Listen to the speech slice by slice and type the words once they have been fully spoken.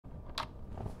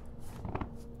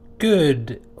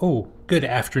Good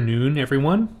afternoon,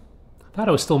 everyone. I thought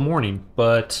it was still morning,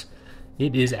 but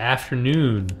it is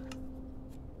afternoon.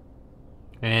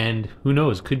 And who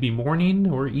knows, could be morning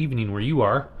or evening where you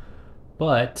are,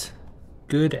 but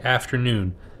good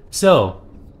afternoon. So,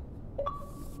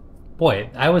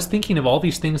 boy, I was thinking of all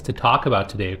these things to talk about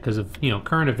today because of,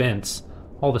 current events,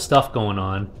 all the stuff going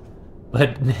on.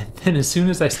 But then as soon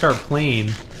as I start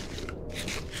playing,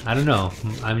 I don't know,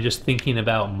 I'm just thinking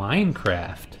about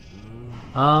Minecraft.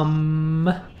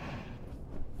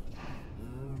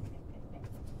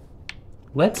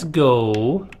 Let's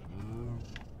go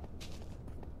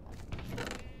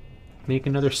make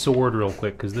another sword real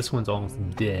quick, because this one's almost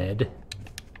dead.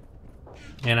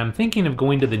 And I'm thinking of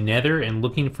going to the Nether and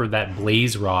looking for that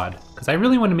blaze rod, because I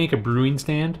really want to make a brewing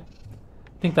stand.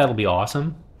 I think that'll be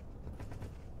awesome.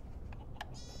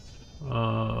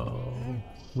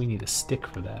 We need a stick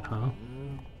for that, huh?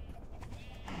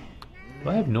 Do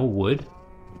I have no wood?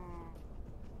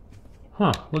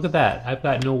 Huh, look at that. I've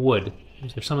got no wood.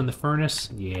 Is there some in the furnace?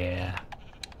 Yeah.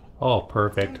 Oh,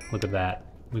 perfect. Look at that.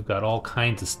 We've got all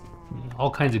kinds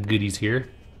of goodies here.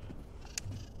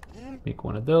 Make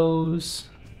one of those.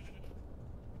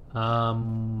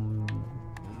 And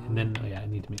then, oh yeah, I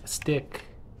need to make a stick.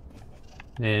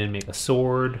 Then make a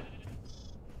sword.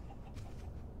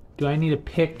 Do I need a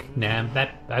pick? Nah,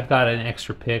 I've got an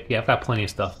extra pick. Yeah, I've got plenty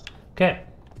of stuff. Okay,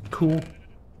 cool.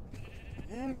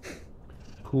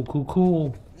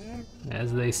 Cool.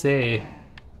 As they say.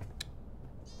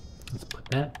 Let's put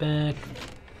that back.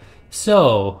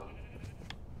 So,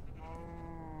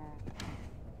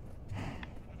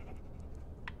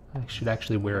 I should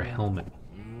actually wear a helmet.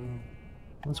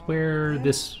 Let's wear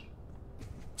this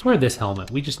helmet.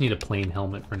 We just need a plain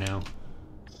helmet for now.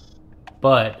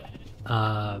 But,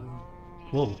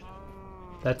 whoa,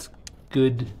 that's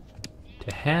good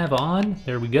to have on.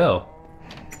 There we go.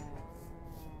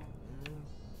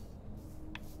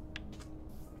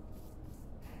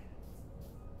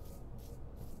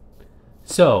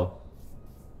 So,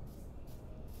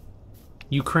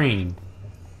 Ukraine.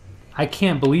 I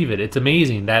can't believe it. It's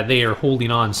amazing that they are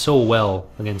holding on so well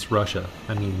against Russia.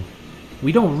 I mean,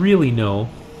 we don't really know.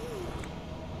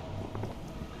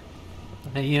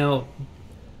 There's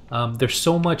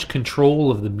so much control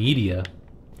of the media.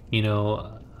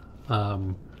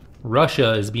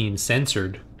 Russia is being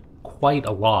censored quite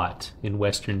a lot in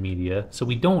Western media, so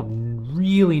we don't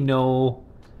really know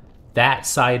that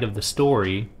side of the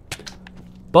story.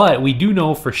 But we do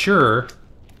know for sure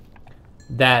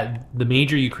that the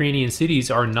major Ukrainian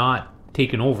cities are not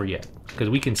taken over yet, because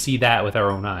we can see that with our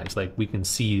own eyes. Like, we can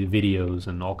see videos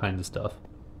and all kinds of stuff.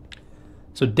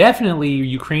 So definitely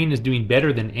Ukraine is doing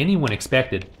better than anyone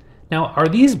expected. Now, are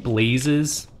these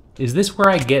blazes? Is this where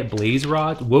I get blaze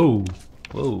rods? Whoa.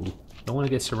 Don't want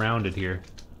to get surrounded here.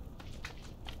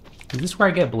 Is this where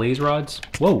I get blaze rods?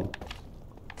 Whoa.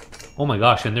 Oh my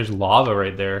gosh, and there's lava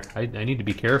right there. I need to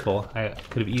be careful. I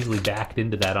could have easily backed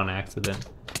into that on accident.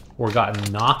 Or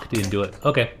gotten knocked into it.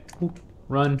 Okay. Ooh,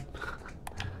 run.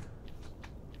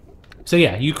 So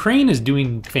yeah, Ukraine is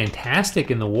doing fantastic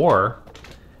in the war.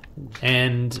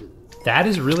 And that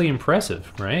is really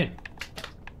impressive, right?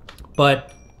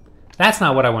 But that's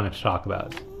not what I wanted to talk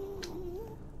about.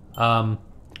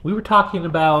 We were talking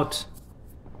about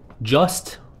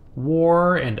just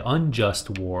war and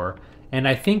unjust war. And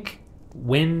I think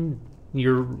what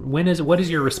is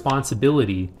your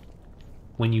responsibility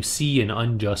when you see an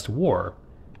unjust war?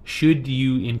 Should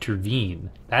you intervene?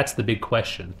 That's the big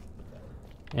question.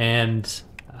 And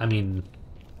I mean,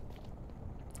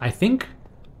 I think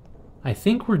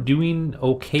we're doing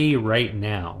okay right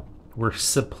now. We're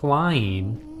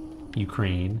supplying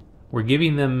Ukraine. We're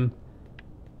giving them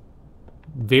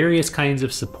various kinds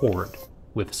of support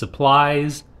with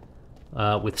supplies,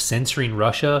 with censoring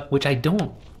Russia, which I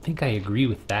don't think I agree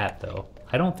with that, though.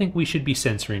 I don't think we should be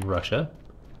censoring Russia.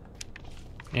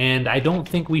 And I don't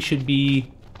think we should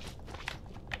be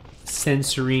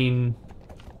censoring,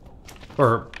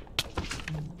 or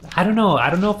I don't know.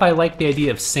 I don't know if I like the idea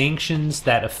of sanctions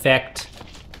that affect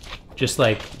just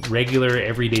like regular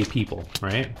everyday people,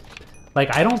 right?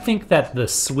 Like, I don't think that the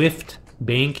SWIFT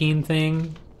banking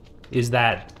thing is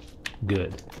that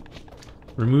good.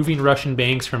 Removing Russian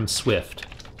banks from SWIFT.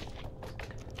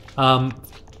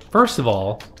 First of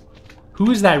all,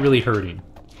 who is that really hurting,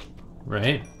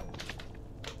 right?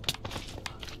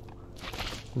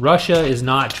 Russia is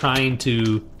not trying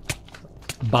to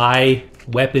buy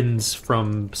weapons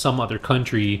from some other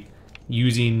country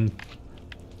using,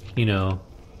 a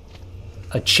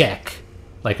check,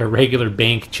 like a regular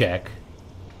bank check.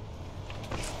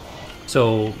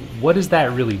 So what is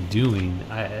that really doing?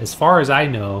 As far as I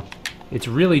know, It's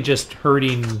really just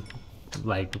hurting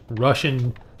like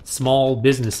Russian small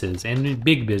businesses and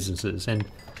big businesses. And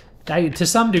to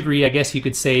some degree, I guess you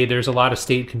could say there's a lot of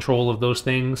state control of those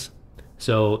things.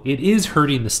 So it is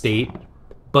hurting the state,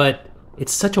 but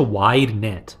it's such a wide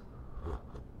net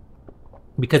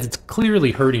because it's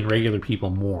clearly hurting regular people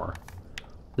more.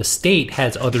 The state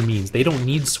has other means. They don't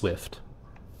need SWIFT.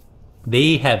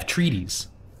 They have treaties.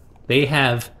 They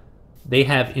have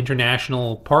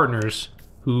international partners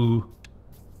who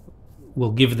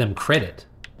will give them credit,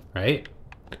 right?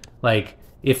 Like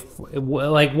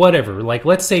whatever. Like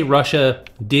let's say Russia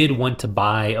did want to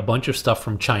buy a bunch of stuff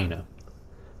from China.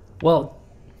 Well,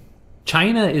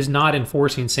 China is not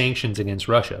enforcing sanctions against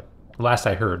Russia, last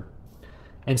I heard.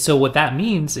 And so what that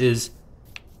means is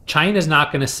China's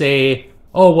not going to say,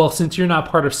 oh, well, since you're not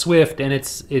part of SWIFT and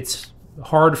it's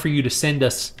hard for you to send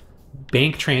us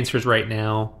bank transfers right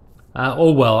now,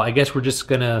 oh, well, I guess we're just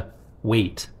going to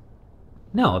wait.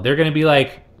 No, they're going to be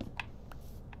like,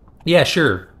 yeah,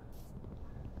 sure.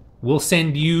 We'll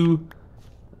send you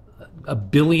 $1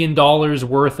 billion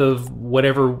worth of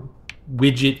whatever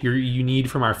widget you need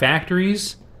from our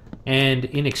factories, and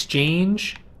in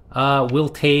exchange, we'll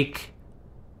take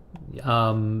 50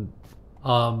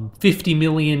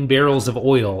 million barrels of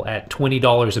oil at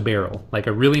 $20 a barrel, like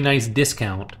a really nice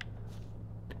discount.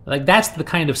 Like that's the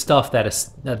kind of stuff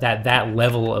that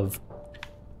level of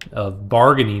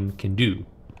bargaining can do,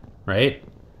 right?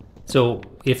 So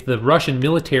if the Russian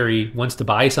military wants to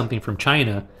buy something from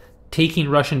China, taking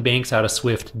Russian banks out of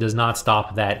SWIFT does not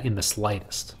stop that in the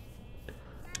slightest.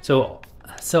 So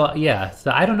yeah,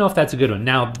 so I don't know if that's a good one.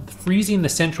 Now, freezing the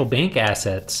central bank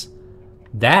assets,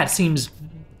 that seems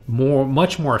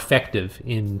much more effective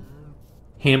in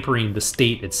hampering the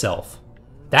state itself.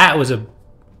 That was a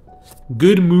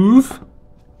good move,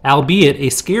 albeit a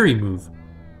scary move.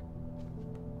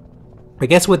 I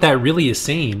guess what that really is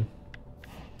saying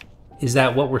is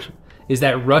that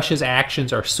Russia's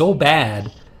actions are so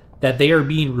bad that they are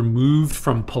being removed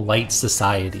from polite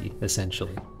society,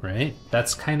 essentially, right?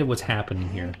 That's kind of what's happening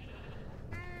here.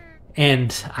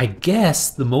 And I guess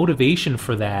the motivation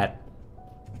for that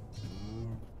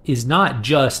is not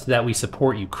just that we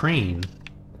support Ukraine.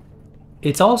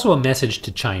 It's also a message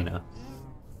to China.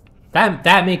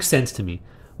 That makes sense to me.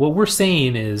 What we're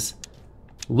saying is,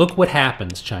 look what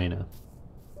happens, China.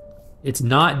 It's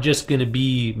not just going to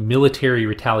be military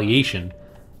retaliation.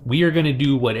 We are going to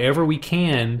do whatever we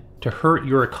can to hurt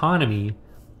your economy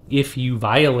if you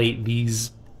violate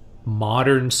these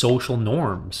modern social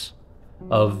norms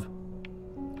of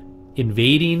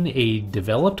invading a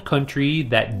developed country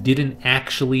that didn't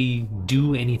actually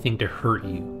do anything to hurt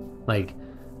you. Like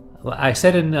I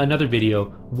said in another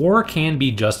video, war can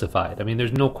be justified. I mean,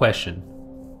 there's no question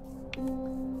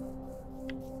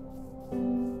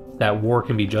that war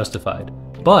can be justified.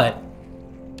 But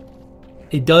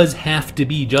it does have to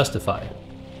be justified.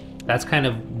 That's kind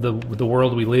of the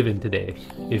world we live in today.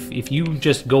 If you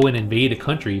just go and invade a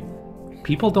country,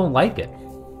 people don't like it.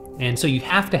 And so you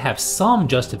have to have some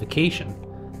justification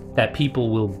that people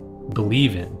will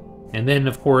believe in. And then,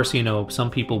 of course, you know,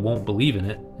 some people won't believe in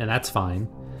it, and that's fine.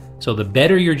 So the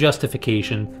better your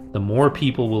justification, the more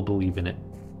people will believe in it.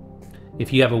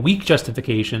 If you have a weak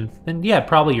justification, then yeah,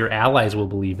 probably your allies will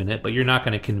believe in it, but you're not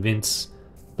going to convince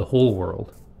the whole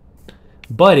world.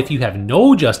 But if you have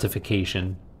no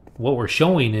justification, what we're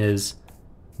showing is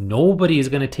nobody is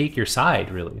going to take your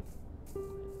side, really.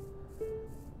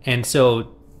 And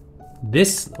so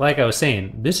this, like I was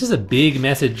saying, this is a big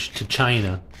message to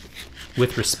China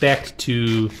with respect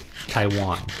to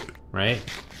Taiwan, right?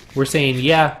 We're saying,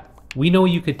 yeah, we know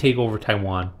you could take over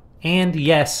Taiwan. And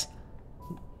yes,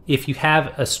 if you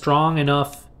have a strong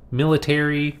enough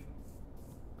military,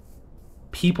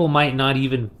 people might not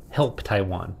even help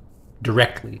Taiwan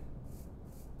directly,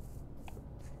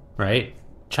 right?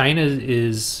 China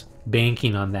is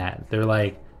banking on that. They're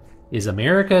like, is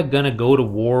America gonna go to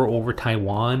war over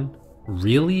Taiwan?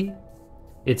 Really?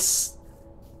 It's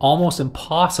almost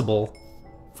impossible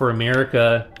for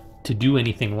America to do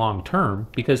anything long term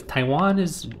because Taiwan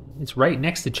is right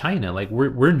next to China. Like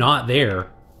we're not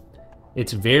there.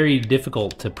 It's very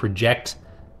difficult to project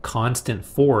constant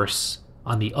force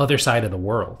on the other side of the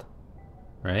world,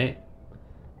 right?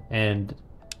 And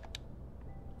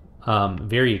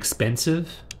very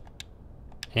expensive,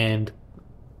 and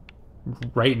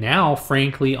right now,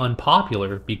 frankly,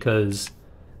 unpopular because,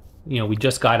 you know, we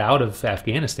just got out of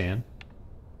Afghanistan.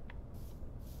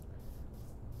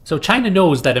 So China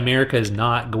knows that America is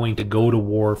not going to go to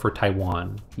war for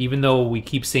Taiwan, even though we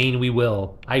keep saying we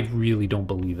will. I really don't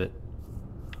believe it.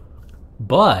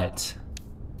 But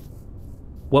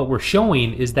what we're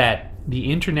showing is that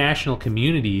the international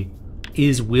community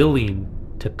is willing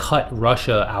to cut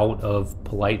Russia out of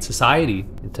polite society,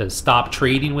 to stop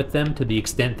trading with them to the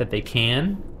extent that they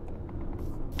can,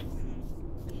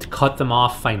 to cut them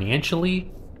off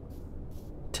financially,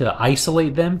 to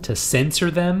isolate them, to censor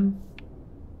them.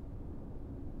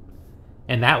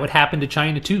 And that would happen to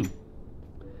China too.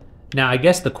 Now, I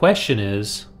guess the question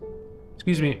is,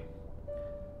 excuse me,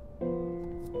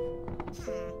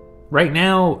 right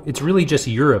now it's really just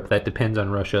Europe that depends on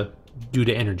Russia due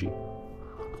to energy.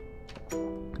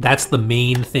 That's the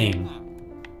main thing.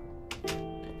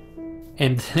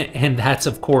 And that's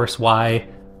of course why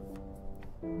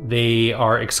they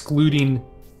are excluding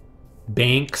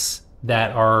banks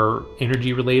that are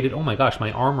energy related. Oh my gosh,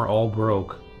 my armor all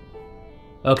broke.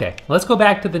 Okay, let's go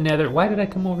back to the Nether. Why did I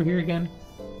come over here again?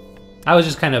 I was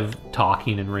just kind of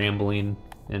talking and rambling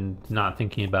and not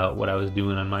thinking about what I was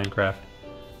doing on Minecraft.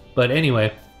 But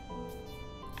anyway.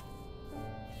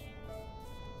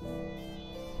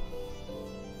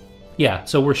 Yeah,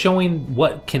 so we're showing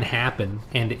what can happen.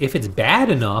 And if it's bad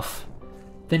enough,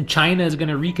 then China is going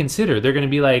to reconsider. They're going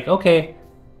to be like, okay,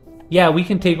 yeah, we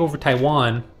can take over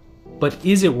Taiwan, but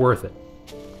is it worth it?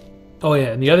 Oh yeah,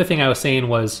 and the other thing I was saying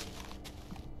was,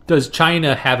 does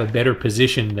China have a better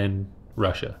position than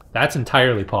Russia? That's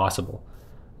entirely possible,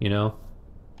 you know?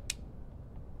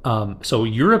 So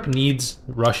Europe needs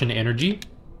Russian energy,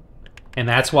 and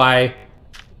that's why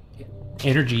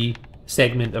energy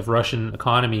segment of Russian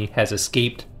economy has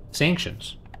escaped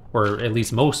sanctions, or at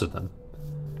least most of them.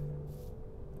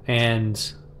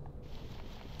 And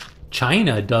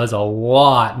China does a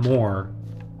lot more,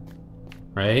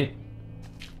 right?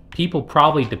 People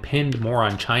probably depend more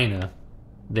on China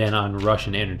than on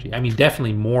Russian energy. I mean,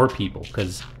 definitely more people,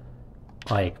 because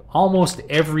like almost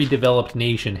every developed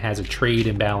nation has a trade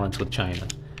imbalance with China,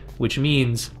 which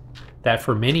means that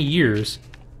for many years,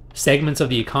 segments of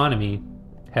the economy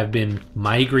have been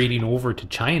migrating over to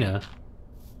China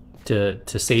to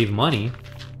save money.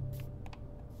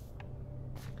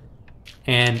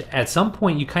 And at some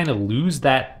point, you kind of lose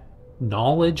that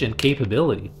knowledge and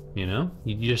capability, you know?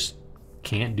 You just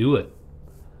can't do it.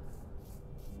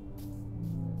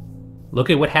 Look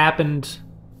at what happened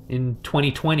in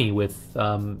 2020 with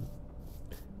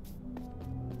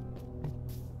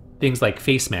things like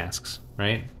face masks,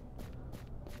 right?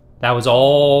 That was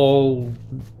all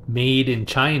made in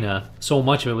China. So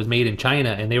much of it was made in China,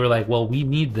 and they were like, well, we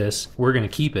need this. We're going to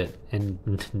keep it.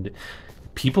 And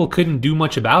people couldn't do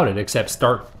much about it except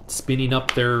start spinning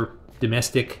up their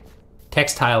domestic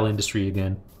textile industry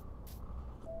again.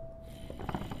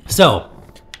 So,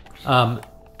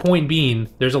 point being,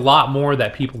 there's a lot more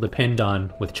that people depend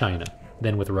on with China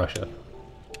than with Russia.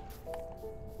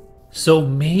 So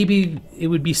maybe it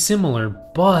would be similar,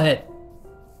 but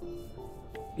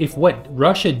if what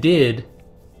Russia did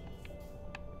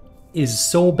is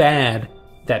so bad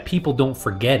that people don't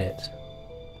forget it,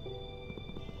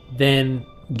 then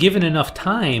given enough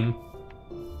time,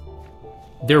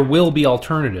 there will be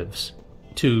alternatives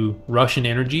to Russian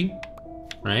energy,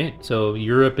 right? So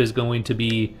Europe is going to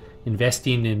be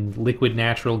investing in liquid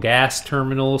natural gas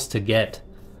terminals to get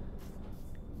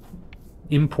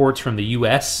imports from the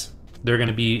US. They're going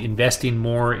to be investing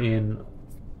more in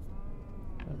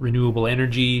renewable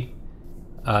energy.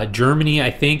 Germany,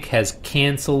 I think, has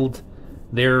canceled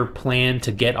their plan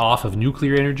to get off of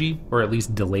nuclear energy, or at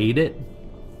least delayed it,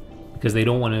 because they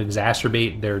don't want to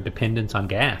exacerbate their dependence on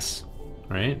gas,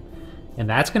 right? And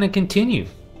that's going to continue.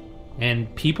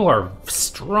 And people are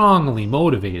strongly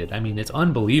motivated. I mean, it's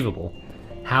unbelievable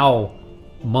how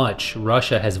much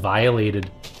Russia has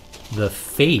violated the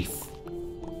faith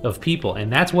of people.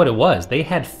 And that's what it was. They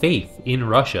had faith in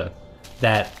Russia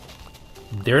that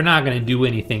they're not going to do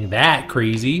anything that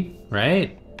crazy,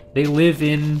 right? They live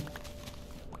in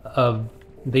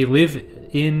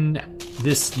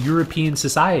this European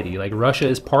society. Like, Russia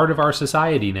is part of our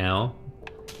society now,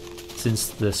 since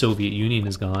the Soviet Union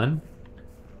is gone.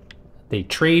 They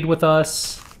trade with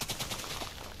us.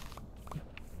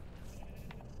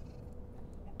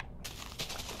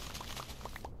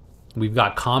 We've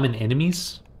got common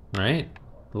enemies, right?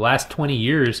 The last 20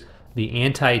 years, the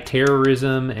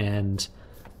anti-terrorism and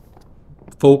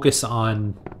focus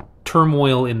on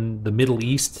turmoil in the Middle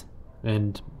East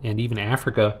and even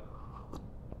Africa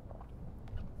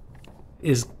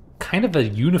is kind of a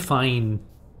unifying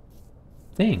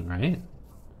thing, right?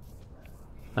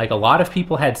 Like, a lot of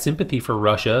people had sympathy for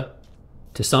Russia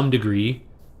to some degree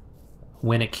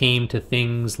when it came to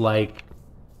things like,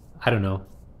 I don't know,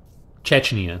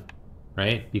 Chechnya,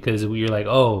 right? Because you're like,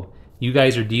 oh, you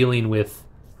guys are dealing with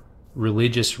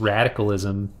religious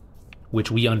radicalism which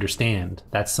we understand.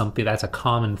 That's something, that's a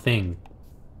common thing.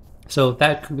 So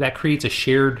that creates a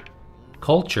shared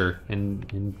culture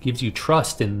and gives you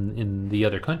trust in the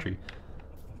other country.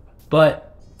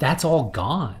 But that's all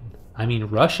gone. I mean,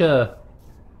 Russia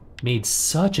made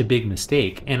such a big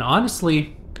mistake. And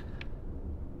honestly,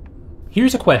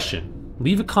 here's a question.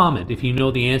 Leave a comment if you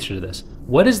know the answer to this.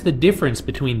 What is the difference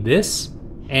between this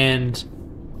and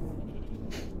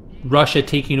Russia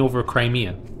taking over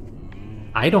Crimea?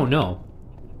 I don't know.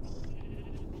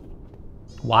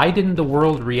 Why didn't the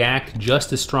world react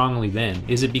just as strongly then?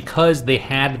 Is it because they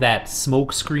had that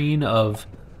smokescreen of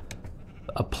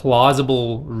a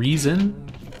plausible reason?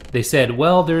 They said,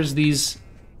 well, there's these,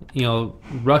 you know,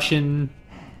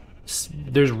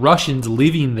 there's Russians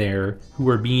living there who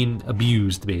are being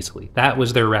abused, basically. That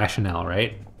was their rationale,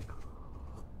 right?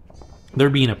 They're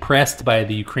being oppressed by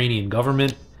the Ukrainian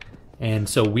government, and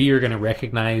so we are going to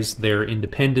recognize their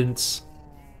independence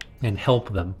and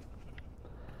help them.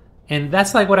 And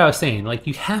that's like what I was saying. Like,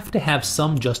 you have to have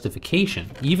some justification,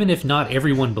 even if not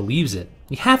everyone believes it.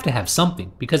 You have to have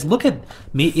something, because look at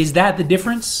me. Is that the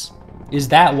difference? Is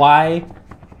that why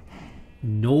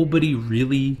nobody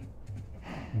really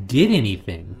did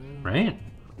anything, right?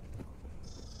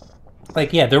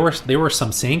 Like, yeah, there were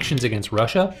some sanctions against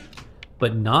Russia,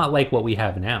 but not like what we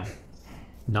have now.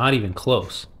 Not even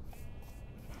close.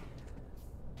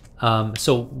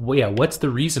 So, yeah, what's the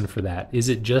reason for that? Is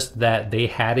it just that they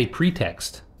had a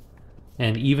pretext?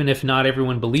 And even if not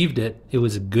everyone believed it, it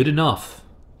was good enough.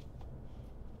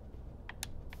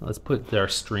 Let's put our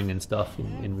string and stuff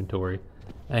in inventory.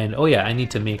 And, oh yeah, I need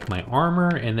to make my armor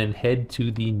and then head to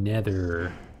the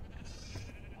Nether.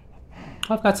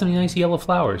 Oh, I've got some nice yellow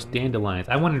flowers, dandelions.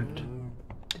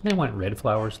 Didn't I want red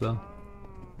flowers, though?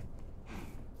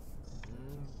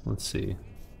 Let's see.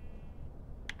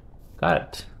 Got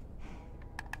it.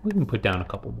 We can put down a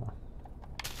couple more.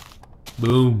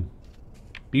 Boom.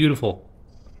 Beautiful.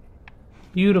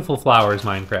 Beautiful flowers,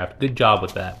 Minecraft. Good job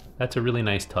with that. That's a really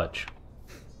nice touch.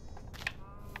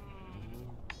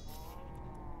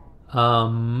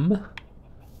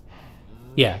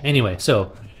 Yeah, anyway,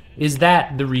 so is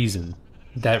that the reason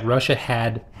that Russia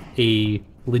had a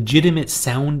legitimate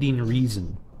sounding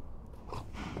reason?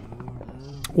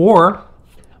 Or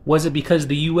was it because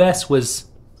the US was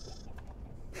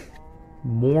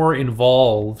more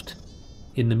involved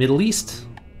in the Middle East,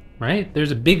 right?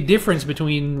 There's a big difference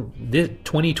between this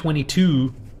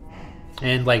 2022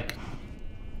 and like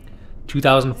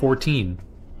 2014,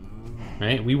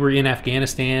 right? We were in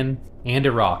Afghanistan and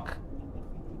Iraq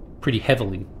pretty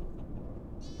heavily.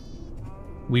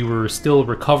 We were still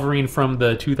recovering from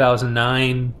the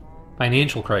 2009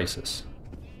 financial crisis.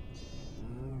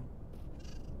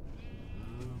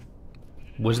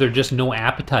 Was there just no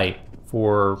appetite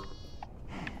for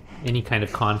any kind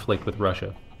of conflict with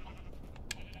Russia?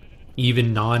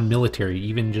 Even non-military,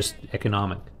 even just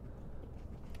economic?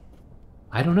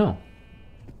 I don't know.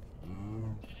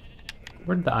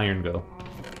 Where did the iron go?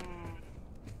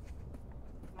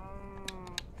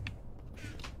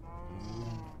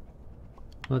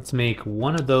 Let's make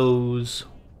one of those,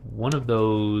 one of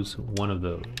those, one of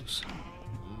those.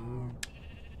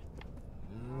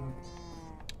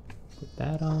 Put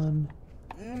that on.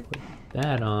 Put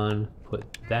that on.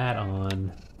 Put that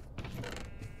on.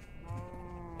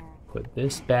 Put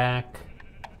this back.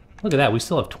 Look at that, we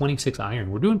still have 26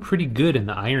 iron. We're doing pretty good in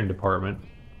the iron department.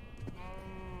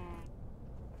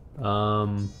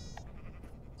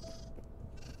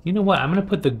 You know what? I'm gonna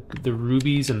put the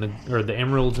rubies and the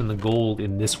emeralds and the gold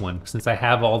in this one, since I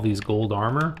have all these gold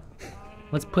armor.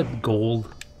 Let's put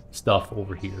gold stuff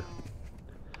over here.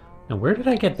 Now, where did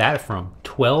I get that from?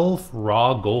 12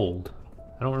 raw gold.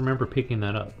 I don't remember picking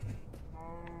that up.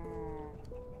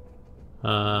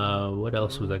 What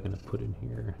else was I gonna put in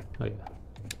here? Oh yeah,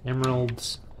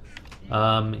 emeralds.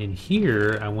 In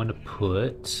here, I want to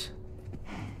put.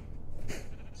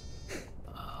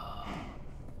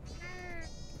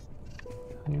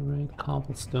 Right,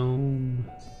 cobblestone.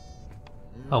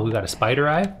 Oh, we got a spider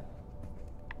eye.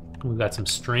 We got some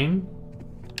string.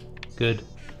 Good.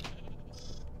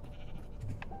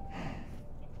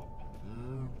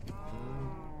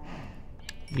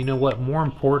 You know what? More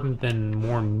important than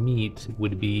more meat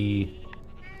would be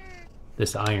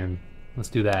this iron. Let's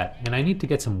do that. And I need to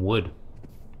get some wood.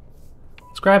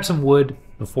 Let's grab some wood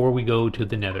before we go to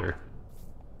the Nether.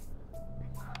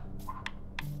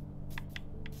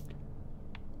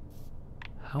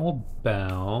 How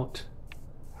about...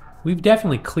 We've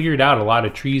definitely cleared out a lot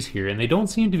of trees here, and they don't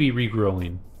seem to be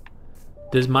regrowing.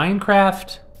 Does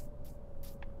Minecraft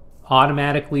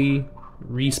automatically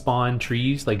respawn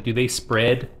trees? Like, do they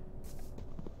spread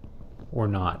or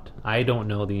not? I don't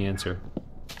know the answer.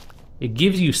 It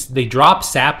gives you, they drop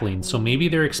saplings, so maybe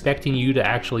they're expecting you to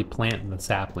actually plant the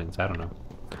saplings. I don't know.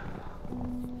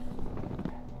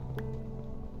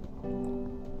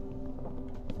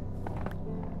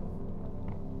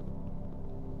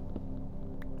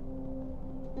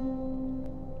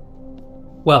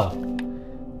 Well,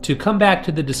 to come back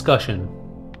to the discussion,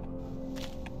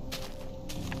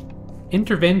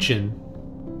 intervention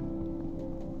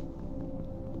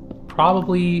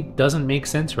probably doesn't make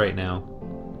sense right now,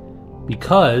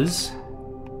 because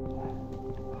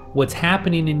what's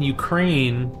happening in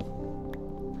Ukraine,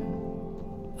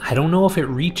 I don't know if it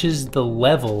reaches the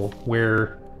level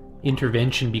where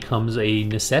intervention becomes a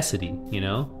necessity, you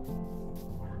know?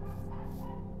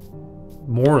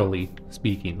 Morally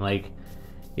speaking, like,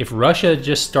 if Russia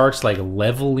just starts like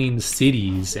leveling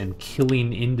cities and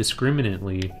killing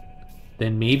indiscriminately,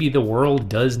 then maybe the world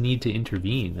does need to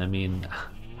intervene. I mean,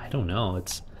 I don't know.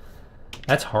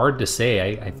 That's hard to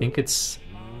say. I think it's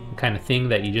the kind of thing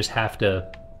that you just have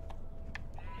to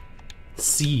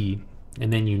see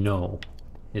and then you know.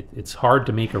 It's hard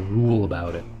to make a rule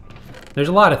about it. There's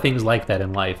a lot of things like that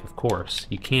in life, of course.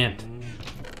 You can't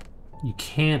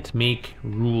make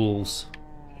rules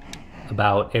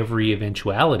about every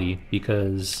eventuality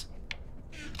because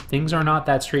things are not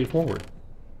that straightforward.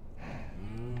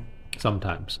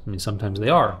 Sometimes. I mean, sometimes they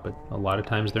are, but a lot of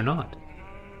times they're not.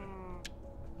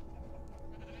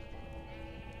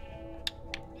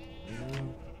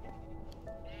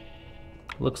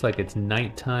 Looks like it's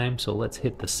nighttime, so let's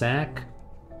hit the sack.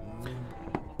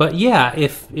 But yeah,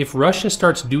 if Russia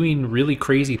starts doing really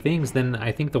crazy things, then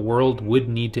I think the world would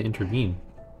need to intervene.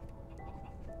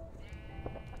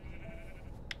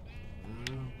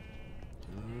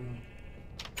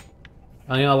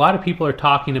 I mean, a lot of people are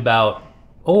talking about,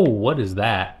 oh, what is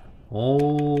that?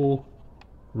 Oh,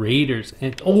 raiders.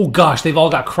 And oh gosh, they've all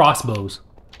got crossbows.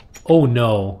 Oh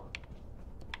no.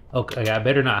 Okay, I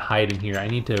better not hide in here. I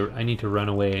need to run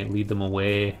away and lead them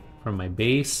away from my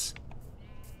base.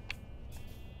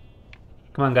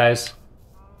 Come on, guys.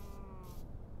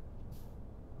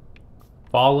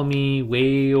 Follow me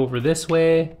way over this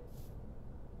way.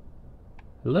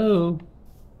 Hello?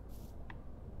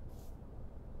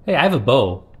 Hey, I have a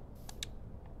bow.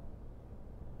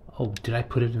 Oh, did I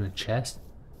put it in a chest?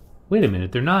 Wait a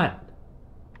minute, they're not...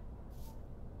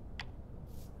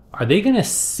 Are they gonna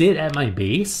sit at my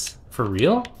base? For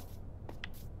real?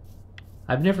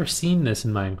 I've never seen this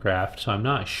in Minecraft, so I'm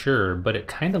not sure, but it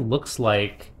kind of looks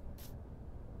like...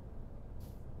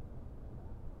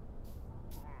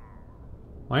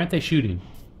 Why aren't they shooting?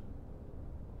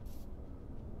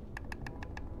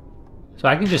 So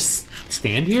I can just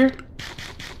stand here?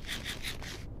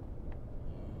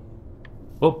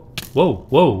 Whoa, whoa,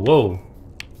 whoa, whoa.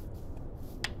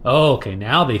 Oh, okay,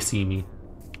 now they see me.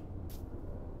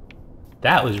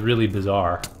 That was really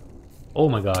bizarre. Oh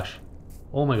my gosh.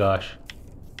 Oh my gosh.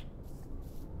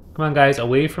 Come on, guys,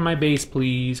 away from my base,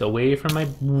 please. Away from my...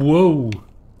 Whoa!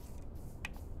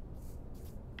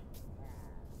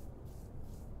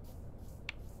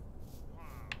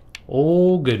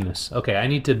 Oh, goodness. Okay, I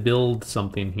need to build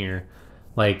something here.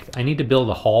 Like, I need to build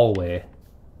a hallway.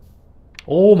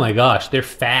 Oh my gosh, they're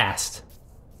fast.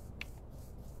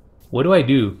 What do I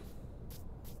do?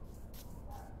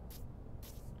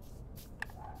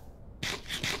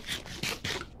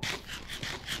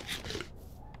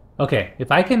 Okay,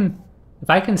 if I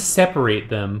can separate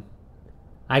them,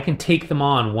 I can take them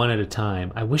on one at a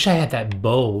time. I wish I had that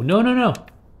bow. No, no, no.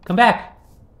 Come back.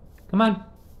 Come on.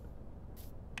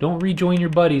 Don't rejoin your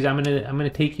buddies. I'm gonna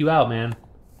take you out, man.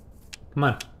 Come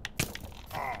on.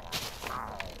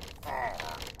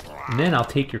 And then I'll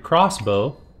take your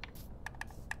crossbow.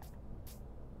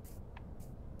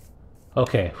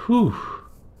 Okay, whew.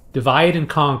 Divide and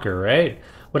conquer, right?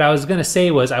 What I was gonna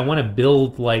say was I want to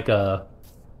build like a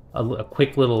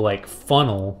quick little like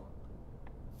funnel.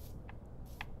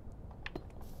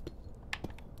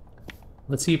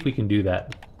 Let's see if we can do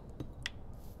that.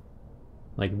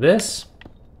 Like this.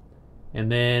 And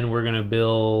then we're gonna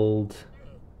build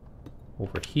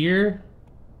over here.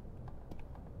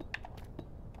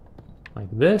 Like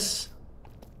this.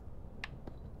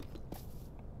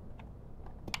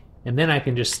 And then I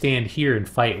can just stand here and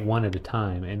fight one at a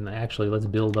time. And actually, let's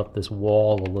build up this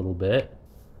wall a little bit.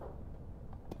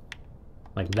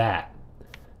 Like that.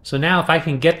 So now if I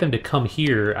can get them to come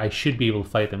here, I should be able to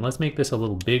fight them. Let's make this a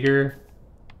little bigger.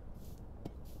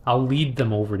 I'll lead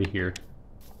them over to here.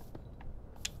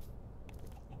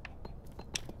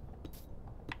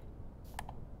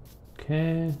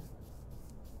 Okay.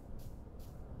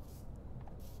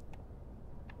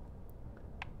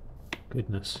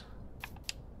 Goodness.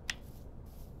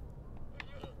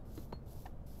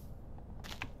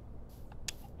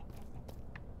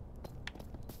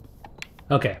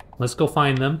 Okay, let's go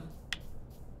find them.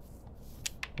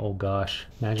 Oh gosh,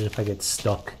 imagine if I get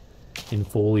stuck in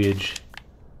foliage.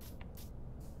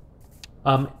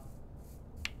 Oh,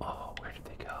 where did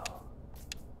they go?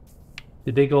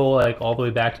 Did they go like all the way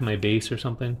back to my base or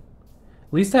something?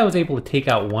 At least I was able to take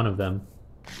out one of them.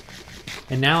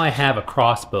 And now I have a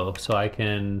crossbow, so I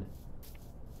can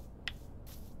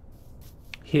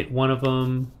hit one of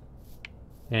them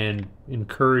and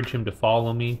encourage him to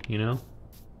follow me, you know?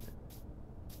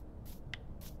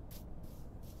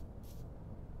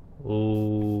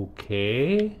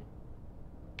 Okay.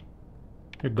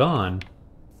 They're gone.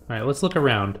 Alright, let's look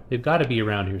around. They've got to be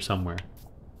around here somewhere.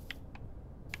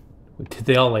 Did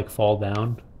they all, like, fall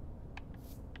down?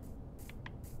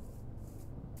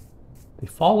 They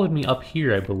followed me up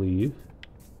here, I believe.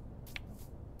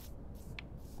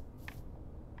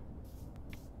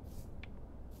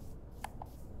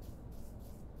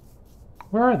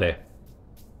 Where are they?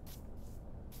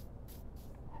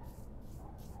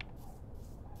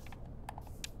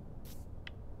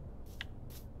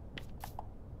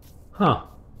 Huh.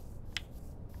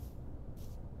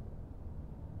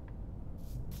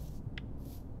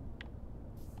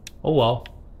 Oh well.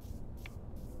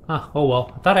 Huh, oh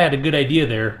well. I thought I had a good idea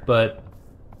there, but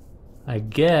I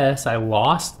guess I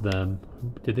lost them.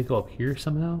 Did they go up here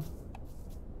somehow?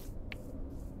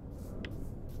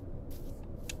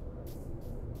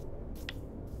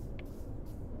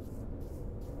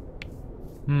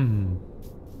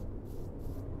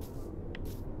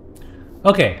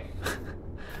 Okay.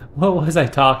 What was I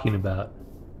talking about?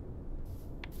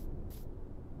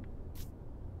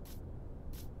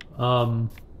 Oh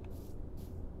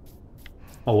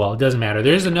well, it doesn't matter.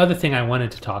 There's another thing I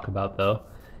wanted to talk about though,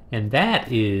 and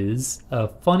that is a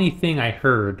funny thing I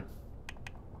heard.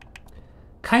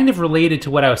 Kind of related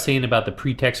to what I was saying about the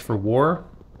pretext for war,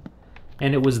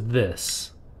 and it was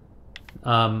this.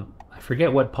 I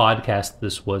forget what podcast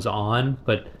this was on,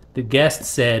 but the guest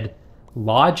said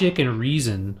logic and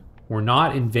reason were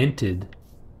not invented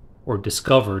or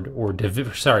discovered or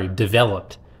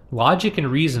developed. Logic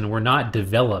and reason were not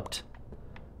developed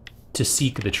to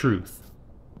seek the truth.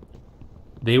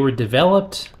 They were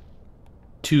developed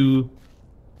to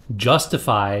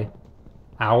justify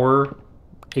our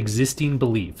existing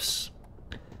beliefs.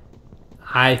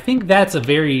 I think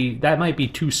that might be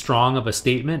too strong of a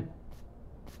statement,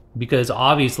 because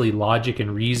obviously logic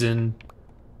and reason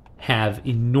have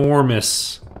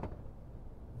enormous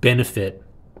benefit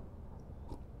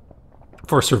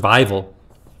for survival.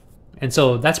 And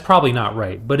so that's probably not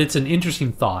right, but it's an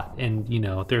interesting thought. And, you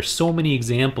know, there's so many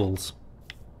examples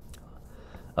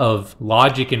of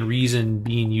logic and reason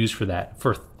being used for that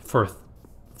for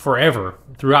forever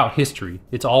throughout history.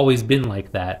 It's always been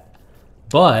like that.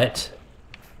 But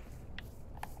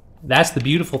that's the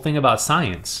beautiful thing about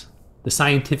science, the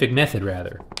scientific method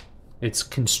rather. It's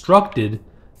constructed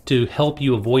to help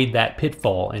you avoid that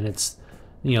pitfall, and it's,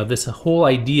 you know, this whole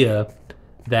idea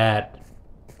that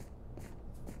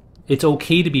it's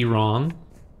okay to be wrong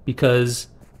because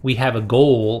we have a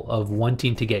goal of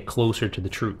wanting to get closer to the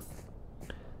truth.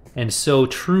 And so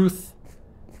truth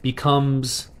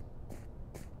becomes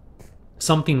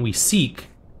something we seek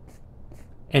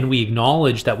and we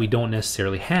acknowledge that we don't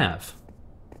necessarily have,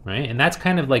 right? And that's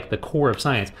kind of like the core of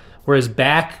science. Whereas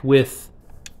back with,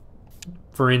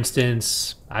 for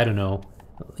instance, I don't know,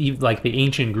 like the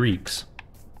ancient Greeks,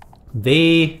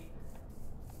 they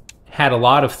had a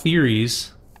lot of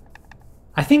theories.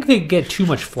 I think they get too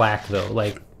much flack though.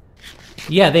 Like,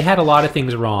 yeah, they had a lot of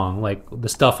things wrong, like the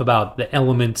stuff about the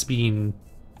elements being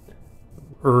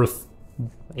earth,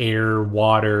 air,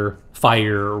 water,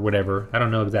 fire, or whatever. I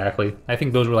don't know exactly. I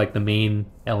think those were like the main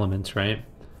elements, right?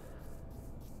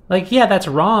 Like, yeah, that's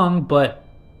wrong, but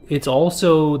it's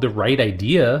also the right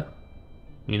idea,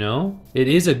 you know? It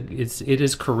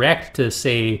is correct to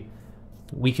say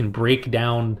we can break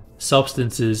down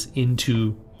substances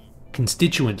into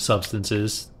constituent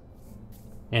substances,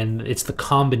 and it's the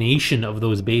combination of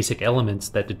those basic elements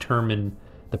that determine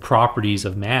the properties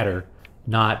of matter.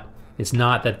 It's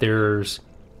not that there's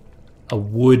a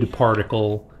wood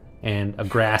particle and a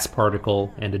grass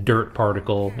particle and a dirt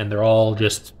particle and they're all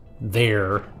just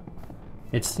there.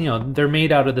 It's, you know, they're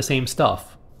made out of the same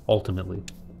stuff ultimately,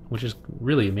 which is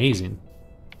really amazing.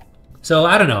 So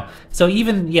I don't know. So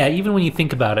even when you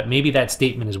think about it, maybe that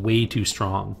statement is way too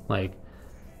strong. Like,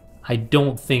 I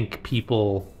don't think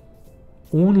people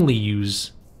only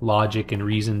use logic and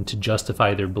reason to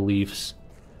justify their beliefs.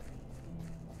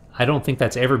 I don't think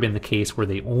that's ever been the case where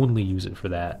they only use it for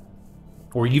that,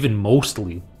 or even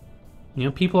mostly. You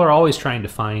know, people are always trying to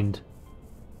find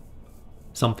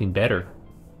something better,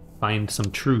 find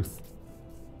some truth.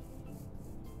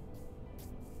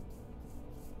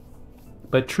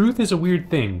 But truth is a weird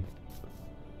thing.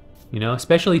 You know,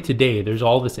 especially today, there's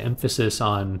all this emphasis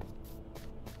on,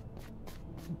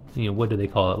 you know, what do they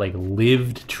call it? Like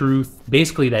lived truth.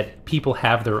 Basically that people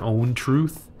have their own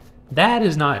truth. That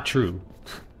is not true.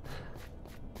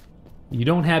 You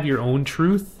don't have your own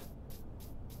truth.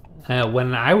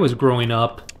 When I was growing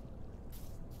up,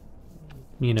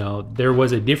 you know, there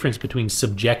was a difference between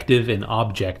subjective and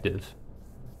objective.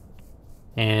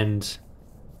 And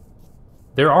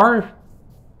there are,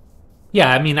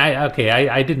 yeah, I mean,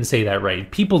 I didn't say that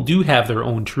right. People do have their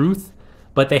own truth,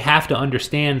 but they have to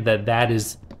understand that that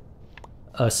is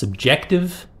a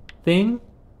subjective thing,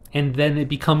 and then it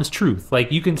becomes truth.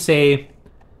 Like, you can say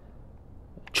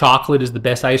chocolate is the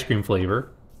best ice cream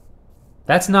flavor.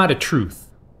 That's not a truth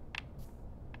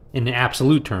in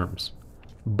absolute terms.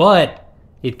 But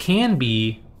it can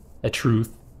be a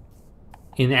truth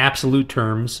in absolute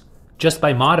terms just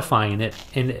by modifying it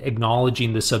and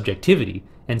acknowledging the subjectivity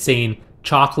and saying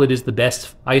chocolate is the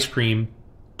best ice cream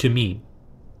to me.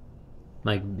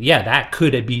 Like, yeah, that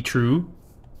could be true.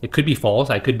 It could be false.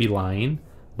 I could be lying.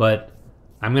 But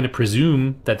I'm going to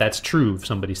presume that that's true if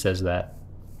somebody says that.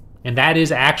 And that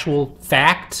is actual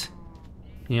fact.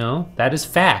 You know, that is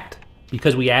fact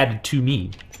because we added to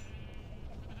me.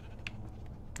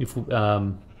 If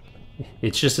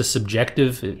it's just a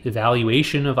subjective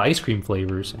evaluation of ice cream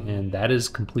flavors, and that is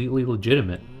completely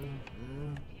legitimate.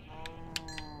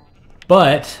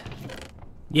 But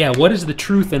yeah, what is the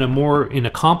truth in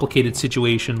a complicated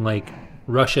situation like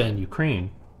Russia and Ukraine?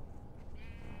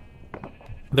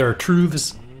 There are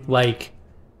truths like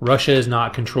Russia is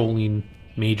not controlling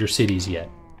major cities yet.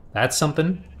 That's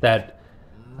something that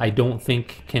I don't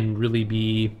think can really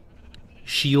be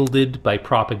shielded by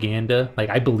propaganda. Like,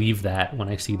 I believe that when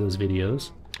I see those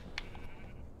videos.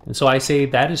 And so I say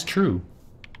that is true.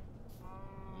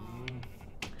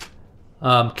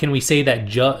 Can we say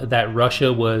that that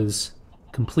Russia was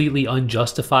completely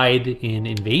unjustified in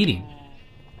invading?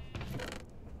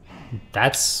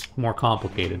 That's more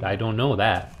complicated. I don't know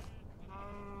that.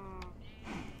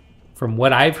 From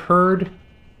what I've heard,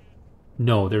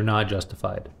 no, they're not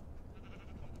justified.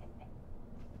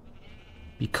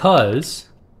 Because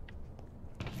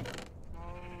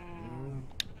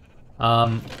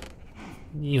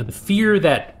you know, the fear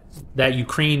that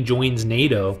Ukraine joins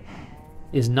NATO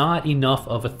is not enough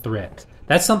of a threat.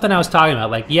 That's something I was talking about.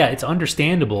 Like, yeah, it's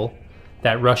understandable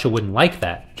that Russia wouldn't like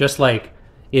that. Just like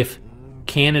if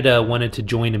Canada wanted to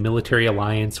join a military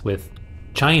alliance with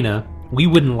China, we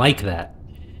wouldn't like that.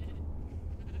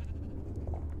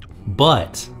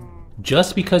 But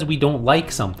just because we don't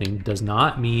like something does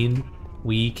not mean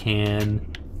we can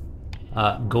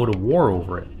go to war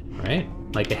over it, right?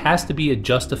 Like, it has to be a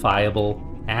justifiable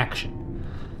action.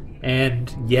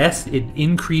 And yes, it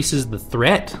increases the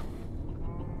threat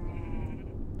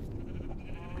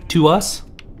to us.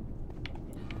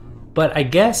 But I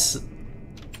guess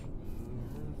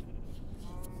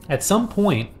at some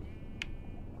point,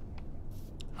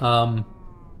 I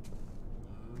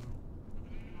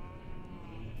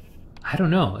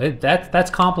don't know. That's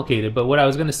complicated, but what I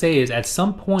was going to say is at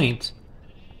some point,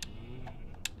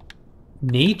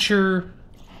 nature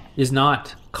is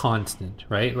not constant,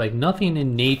 right? Like, nothing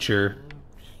in nature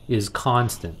is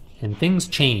constant, and things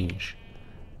change.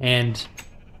 And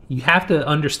you have to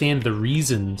understand the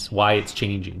reasons why it's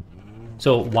changing.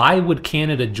 So why would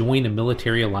Canada join a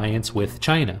military alliance with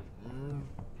China?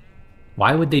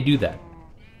 Why would they do that?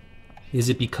 Is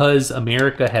it because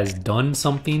America has done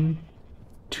something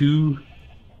to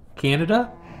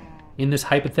Canada in this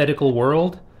hypothetical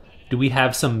world? Do we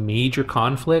have some major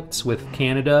conflicts with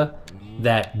Canada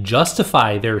that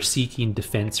justify their seeking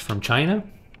defense from China?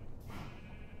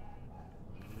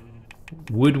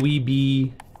 Would we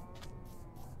be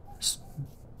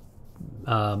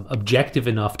objective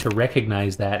enough to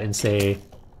recognize that and say,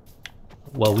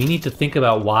 well, we need to think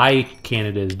about why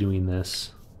Canada is doing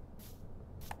this?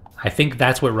 I think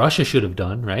that's what Russia should have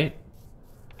done, right?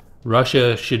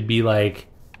 Russia should be like,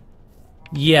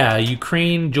 yeah,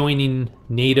 Ukraine joining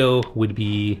NATO would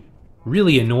be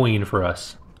really annoying for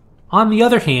us. On the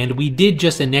other hand, we did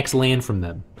just annex land from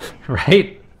them,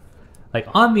 right? Like,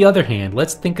 on the other hand,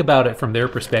 let's think about it from their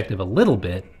perspective a little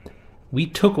bit. We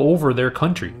took over their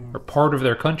country, or part of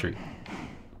their country.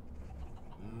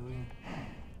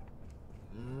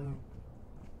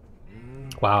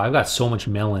 Wow, I've got so much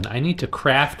melon. I need to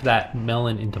craft that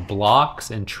melon into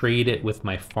blocks and trade it with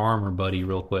my farmer buddy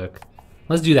real quick.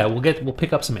 Let's do that. We'll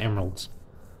pick up some emeralds.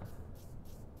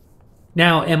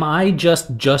 Now, am I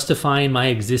just justifying my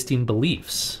existing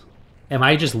beliefs? Am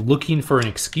I just looking for an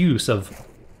excuse of,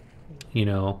 you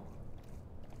know,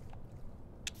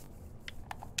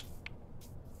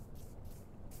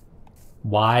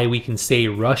 why we can say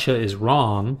Russia is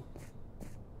wrong,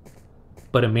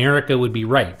 but America would be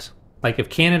right. Like if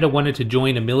Canada wanted to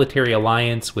join a military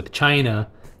alliance with China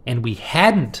and we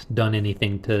hadn't done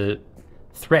anything to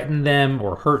threaten them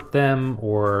or hurt them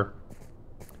or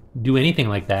do anything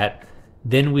like that,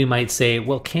 then we might say,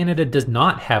 well, Canada does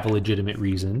not have a legitimate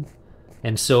reason,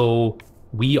 and so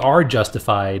we are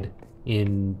justified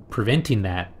in preventing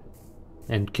that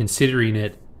and considering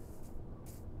it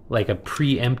like a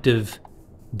preemptive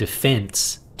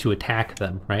defense to attack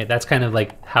them, right? That's kind of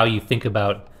like how you think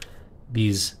about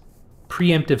these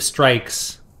preemptive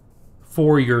strikes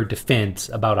for your defense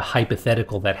about a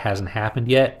hypothetical that hasn't happened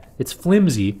yet. It's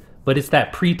flimsy, but it's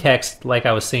that pretext, like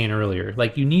I was saying earlier.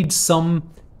 Like, you need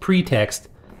some pretext,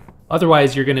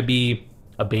 otherwise you're going to be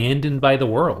abandoned by the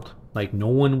world. Like, no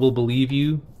one will believe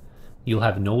you. You'll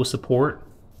have no support.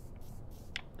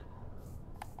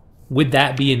 Would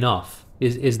that be enough?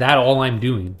 Is that all I'm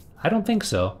doing? I don't think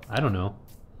so. I don't know.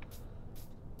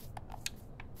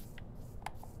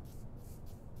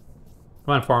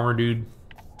 Come on, farmer dude.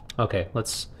 Okay,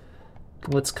 let's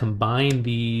combine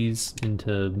these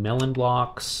into melon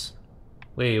blocks.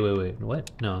 Wait, what?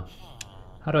 No.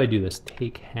 How do I do this?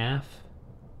 Take half.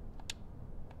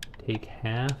 Take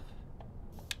half.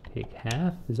 Take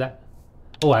half? Is that...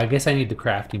 Oh, I guess I need the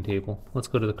crafting table. Let's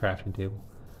go to the crafting table.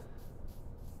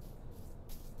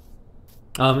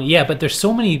 Yeah, but there's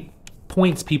so many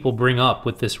points people bring up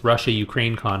with this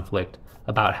Russia-Ukraine conflict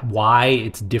about why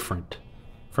it's different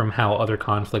from how other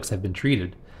conflicts have been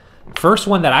treated. First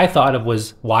one that I thought of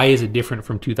was, why is it different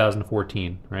from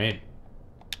 2014, right?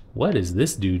 What is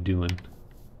this dude doing?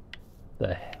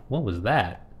 What was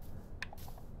that?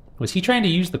 Was he trying to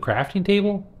use the crafting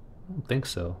table? I don't think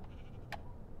so.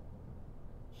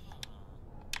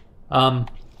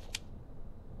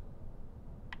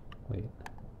 Wait.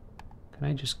 Can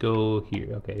I just go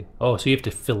here? Okay. Oh, so you have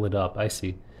to fill it up. I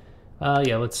see.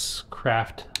 Yeah, let's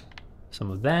craft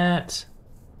some of that.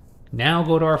 Now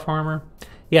go to our farmer.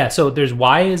 Yeah, so there's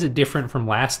why is it different from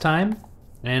last time?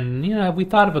 And, you know, we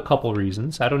thought of a couple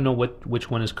reasons. I don't know which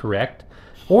one is correct.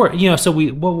 Or, you know, so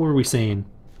what were we saying?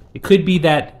 It could be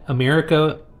that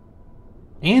America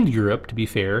and Europe, to be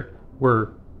fair,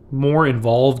 were more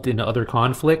involved in other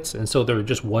conflicts, and so there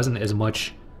just wasn't as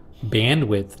much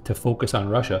bandwidth to focus on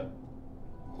Russia.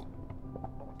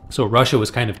 So Russia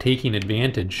was kind of taking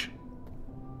advantage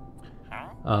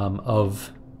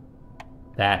of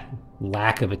that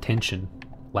lack of attention,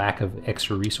 lack of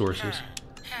extra resources.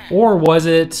 Or was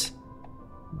it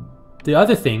the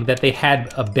other thing, that they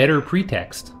had a better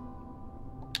pretext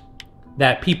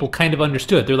that people kind of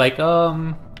understood? They're like,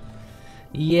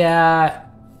 yeah,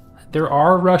 there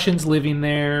are Russians living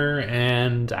there,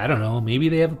 and I don't know, maybe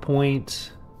they have a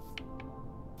point.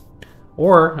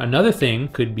 Or another thing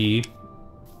could be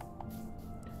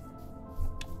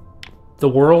the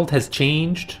world has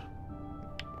changed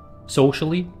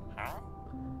socially,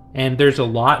 and there's a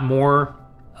lot more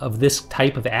of this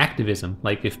type of activism.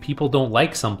 Like, if people don't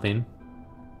like something,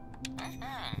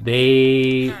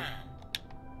 they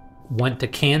want to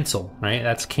cancel, right?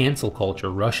 That's cancel culture.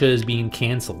 Russia is being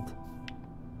canceled.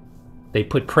 They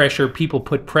put pressure, people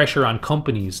put pressure on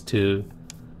companies to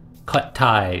cut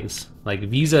ties. Like,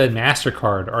 Visa and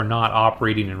MasterCard are not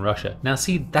operating in Russia. Now,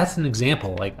 see, that's an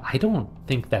example. Like, I don't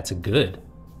think that's good.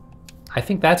 I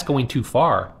think that's going too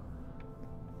far.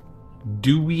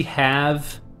 Do we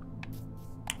have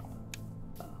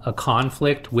a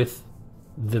conflict with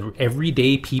the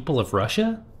everyday people of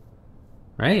Russia?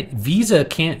 Right? Visa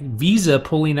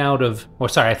pulling out of, or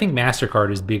sorry, I think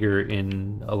MasterCard is bigger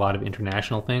in a lot of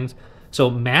international things. So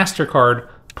MasterCard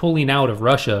pulling out of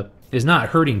Russia is not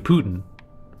hurting Putin.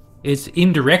 It's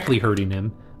indirectly hurting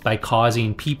him by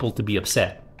causing people to be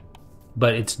upset.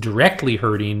 But it's directly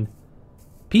hurting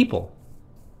people.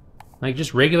 Like,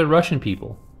 just regular Russian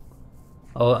people.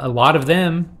 A lot of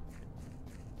them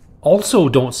also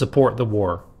don't support the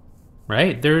war,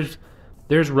 right? There's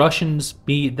Russians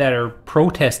that are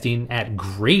protesting at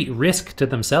great risk to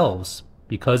themselves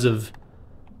because of,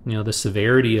 you know, the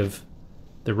severity of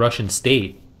the Russian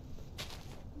state.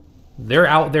 They're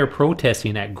out there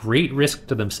protesting at great risk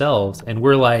to themselves, and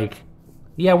we're like,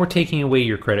 yeah, we're taking away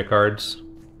your credit cards.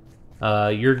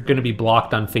 You're going to be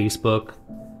blocked on Facebook.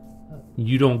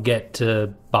 You don't get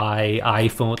to buy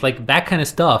iPhones. Like, that kind of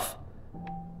stuff.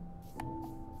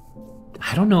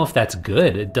 I don't know if that's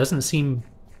good. It doesn't seem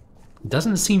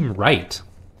right.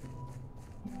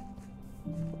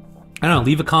 I don't know,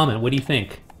 leave a comment. What do you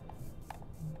think?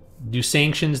 Do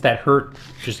sanctions that hurt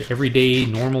just everyday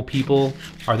normal people,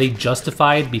 are they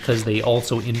justified because they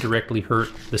also indirectly hurt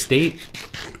the state?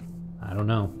 I don't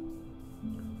know.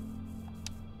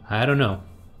 I don't know.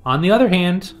 On the other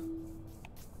hand,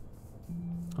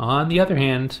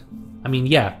 I mean,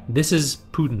 yeah, this is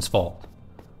Putin's fault.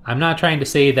 I'm not trying to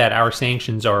say that our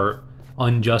sanctions are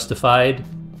unjustified.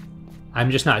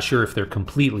 I'm just not sure if they're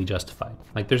completely justified.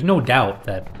 Like, there's no doubt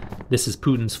that this is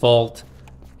Putin's fault,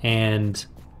 and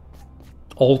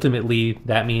ultimately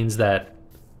that means that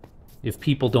if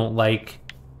people don't like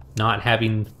not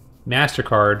having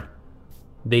MasterCard,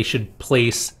 they should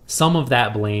place some of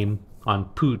that blame on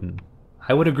Putin.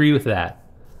 I would agree with that.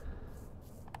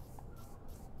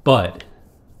 But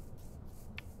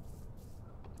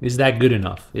is that good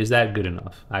enough? Is that good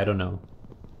enough? I don't know.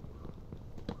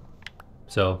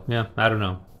 So, yeah, I don't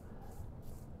know.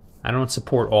 I don't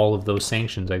support all of those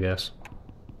sanctions, I guess.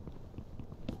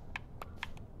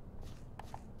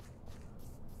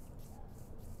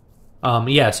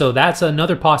 Yeah, so that's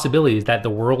another possibility, is that the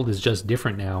world is just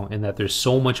different now, and that there's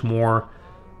so much more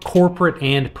corporate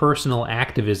and personal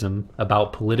activism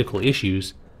about political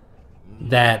issues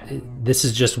that this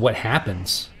is just what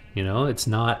happens. You know, it's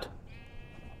not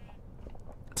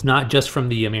just from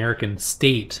the American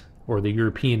state or the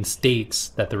European states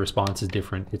that the response is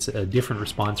different. It's a different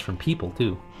response from people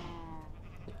too.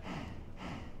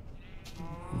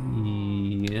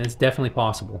 Yeah, it's definitely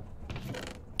possible.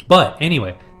 But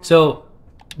anyway, so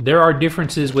there are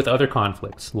differences with other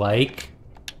conflicts, like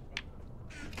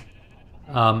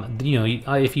you know,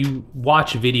 if you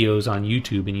watch videos on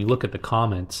YouTube and you look at the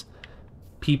comments,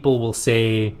 people will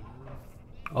say,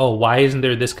 oh, why isn't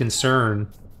there this concern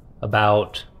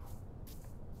about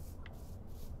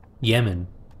Yemen,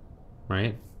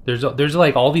 right? There's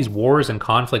like all these wars and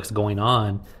conflicts going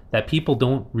on that people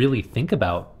don't really think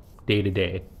about day to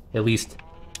day. At least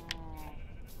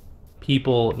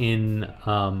people in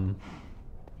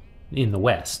the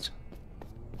West.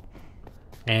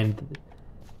 And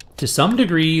to some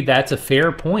degree, that's a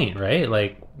fair point, right?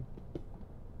 Like,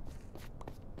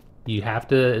 you have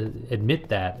to admit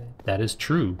that that is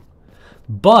true.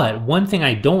 But one thing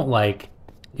I don't like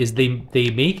is they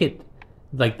make it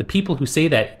like the people who say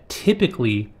that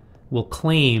typically will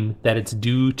claim that it's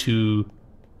due to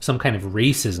some kind of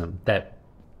racism, that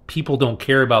people don't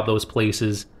care about those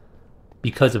places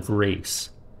because of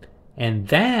race. And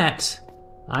that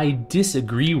I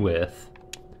disagree with.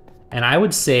 And I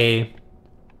would say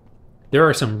there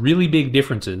are some really big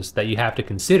differences that you have to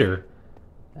consider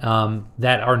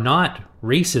that are not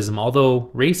racism,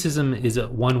 although racism is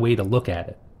one way to look at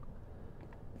it.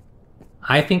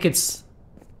 I think it's,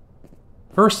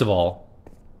 first of all,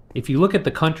 if you look at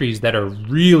the countries that are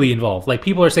really involved, like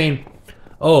people are saying,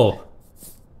 oh,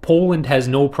 Poland has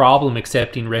no problem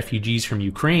accepting refugees from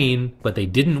Ukraine, but they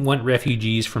didn't want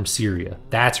refugees from Syria.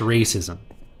 That's racism.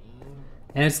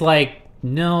 And it's like,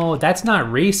 no, that's not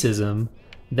racism.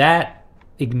 That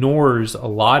ignores a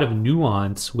lot of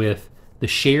nuance with the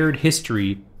shared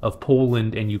history of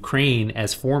Poland and Ukraine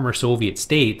as former Soviet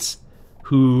states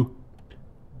who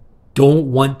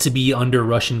don't want to be under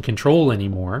Russian control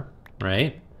anymore,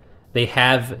 right? They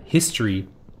have history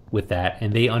with that,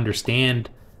 and they understand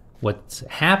what's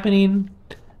happening.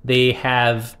 They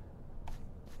have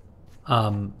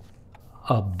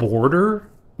a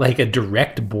border, like a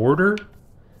direct border.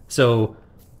 So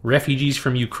refugees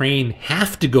from Ukraine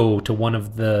have to go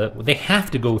to they have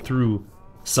to go through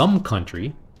some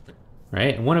country,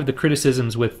 right? And one of the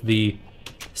criticisms with the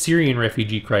Syrian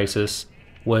refugee crisis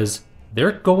was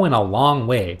they're going a long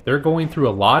way. They're going through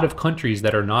a lot of countries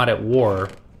that are not at war,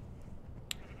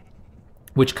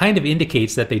 which kind of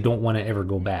indicates that they don't want to ever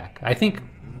go back. I think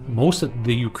most of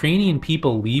the Ukrainian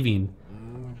people leaving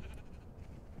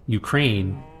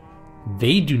Ukraine,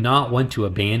 they do not want to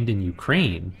abandon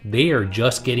Ukraine. They are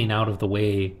just getting out of the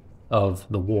way of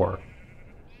the war.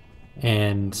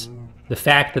 And the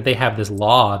fact that they have this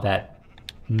law that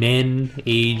men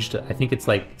aged, I think it's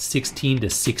like 16 to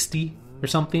 60 or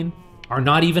something, are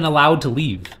not even allowed to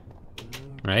leave,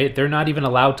 right? They're not even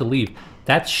allowed to leave.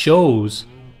 That shows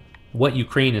what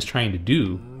Ukraine is trying to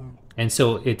do. And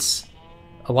so it's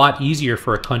a lot easier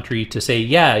for a country to say,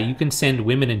 yeah, you can send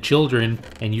women and children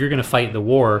and you're going to fight the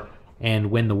war.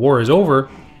 And when the war is over,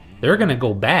 they're going to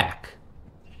go back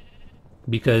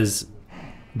because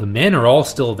the men are all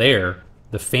still there.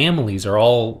 The families are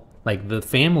all, like, the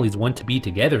families want to be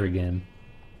together again.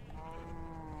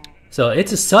 So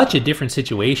it's such a different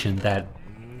situation that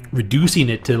reducing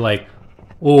it to like,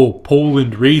 oh,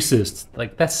 Poland racist,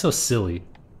 like, that's so silly.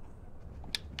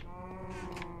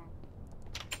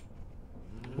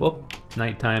 Whoop,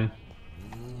 nighttime.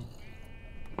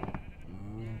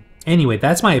 Anyway,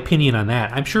 that's my opinion on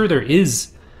that. I'm sure there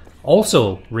is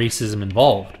also racism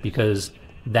involved because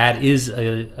that is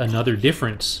another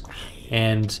difference.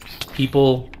 And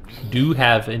people do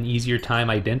have an easier time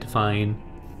identifying.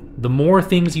 The more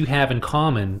things you have in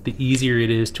common, the easier it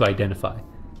is to identify.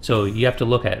 So you have to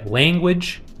look at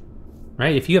language,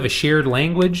 right? If you have a shared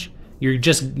language,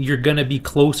 you're gonna be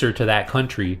closer to that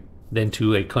country than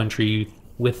to a country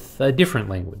with a different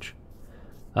language.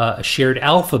 A shared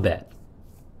alphabet,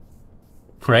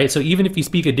 right? So even if you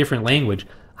speak a different language,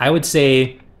 I would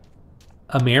say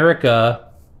America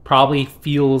probably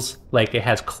feels like it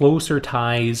has closer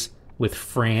ties with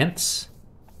France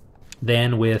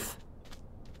than with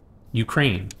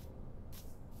Ukraine.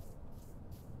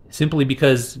 Simply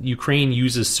because Ukraine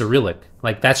uses Cyrillic.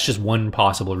 Like, that's just one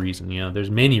possible reason. You know, there's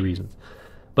many reasons.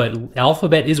 But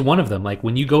alphabet is one of them. Like,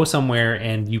 when you go somewhere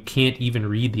and you can't even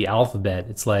read the alphabet,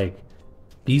 it's like,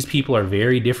 these people are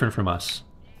very different from us,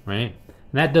 right?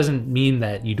 And that doesn't mean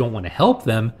that you don't want to help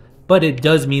them, but it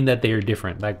does mean that they are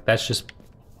different. Like, that's just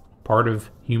part of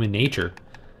human nature,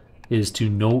 is to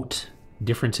note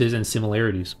differences and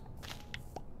similarities.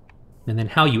 And then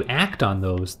how you act on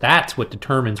those, that's what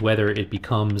determines whether it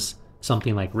becomes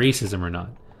something like racism or not.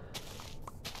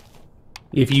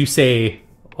 If you say,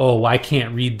 oh, I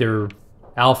can't read their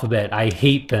alphabet, I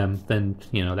hate them, then,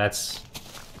 you know, that's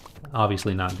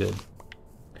obviously not good.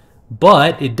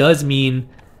 But it does mean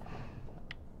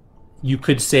you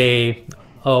could say,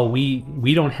 oh,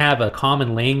 we don't have a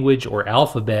common language or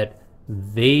alphabet.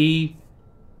 They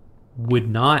would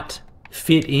not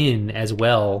fit in as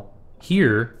well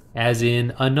here as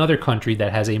in another country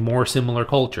that has a more similar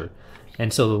culture.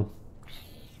 And so,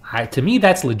 to me,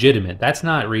 that's legitimate. That's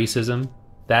not racism.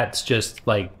 That's just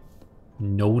like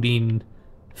noting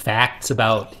facts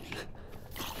about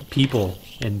people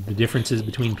and the differences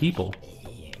between people.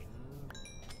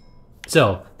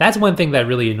 So that's one thing that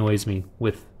really annoys me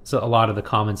with a lot of the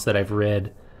comments that I've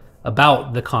read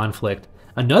about the conflict.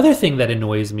 Another thing that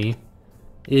annoys me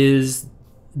is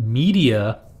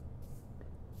media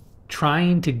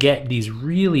trying to get these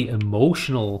really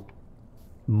emotional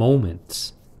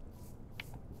moments,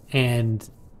 and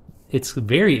it's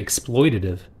very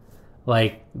exploitative.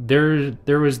 Like, there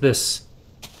was this,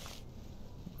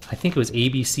 I think it was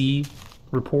ABC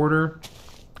reporter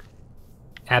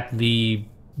at the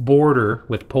border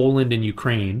with Poland and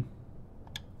Ukraine,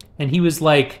 and he was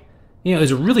like, you know, it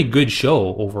was a really good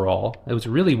show overall. It was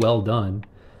really well done,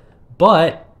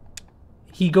 but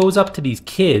he goes up to these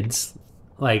kids,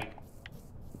 like,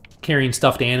 carrying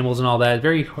stuffed animals and all that,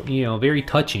 very, you know, very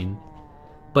touching.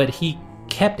 But he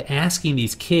kept asking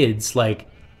these kids, like,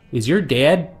 is your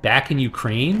dad back in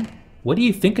Ukraine? What do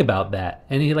you think about that?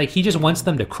 And he just wants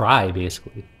them to cry,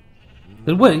 basically.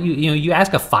 But what, you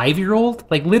ask a 5-year-old?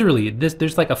 Like, literally,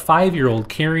 there's like a 5-year-old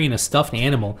carrying a stuffed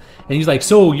animal, and he's like,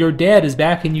 so your dad is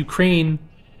back in Ukraine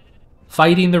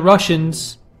fighting the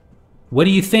Russians. What do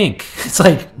you think? It's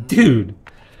like, dude,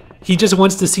 he just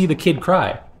wants to see the kid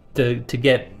cry to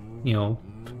get, you know,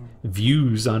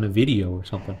 views on a video or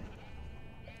something.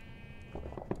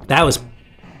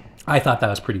 I thought that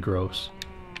was pretty gross.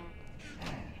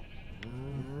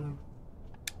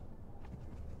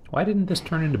 Why didn't this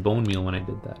turn into bone meal when I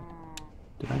did that?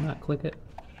 Did I not click it?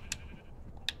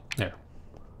 There.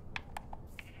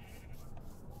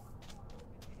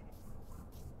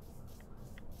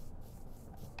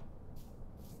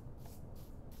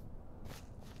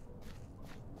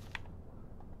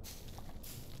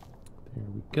 There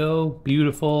we go.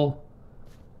 Beautiful.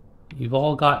 You've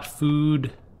all got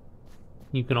food.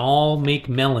 You can all make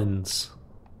melons.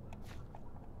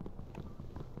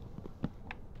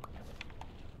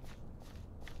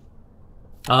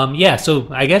 Yeah, so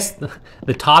I guess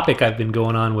the topic I've been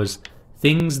going on was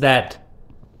things that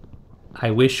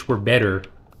I wish were better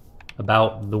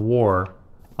about the war.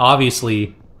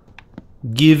 Obviously,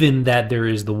 given that there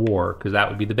is the war, because that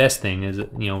would be the best thing, is,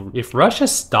 you know, if Russia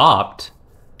stopped,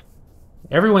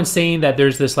 everyone's saying that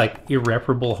there's this, like,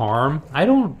 irreparable harm. I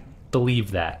don't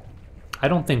believe that. I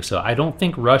don't think so. I don't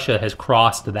think Russia has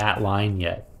crossed that line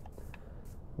yet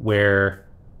where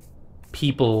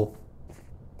people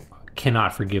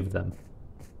cannot forgive them.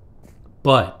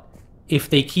 But if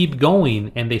they keep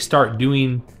going and they start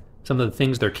doing some of the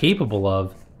things they're capable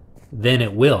of, then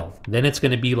it will. Then it's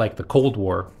going to be like the Cold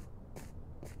War,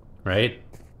 right?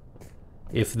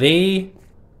 If they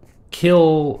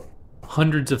kill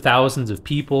hundreds of thousands of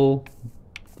people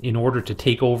in order to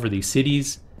take over these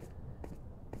cities,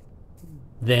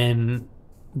 then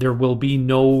there will be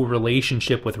no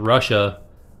relationship with Russia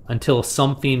until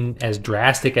something as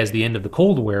drastic as the end of the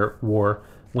Cold War,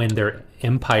 when their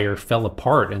empire fell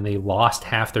apart and they lost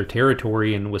half their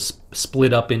territory and was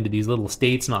split up into these little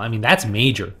states. I mean, that's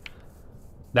major.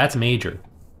 That's major.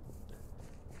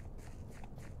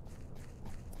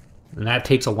 And that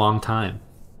takes a long time.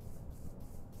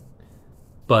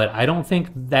 But I don't think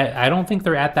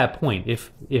they're at that point.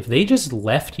 If they just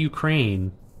left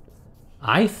Ukraine,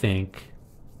 I think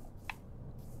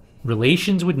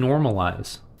relations would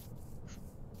normalize.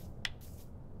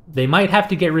 They might have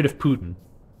to get rid of Putin.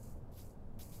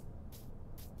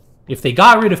 If they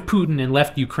got rid of Putin and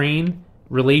left Ukraine,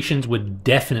 relations would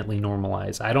definitely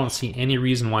normalize. I don't see any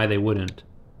reason why they wouldn't.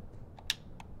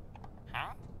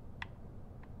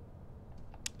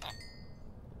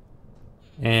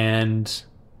 And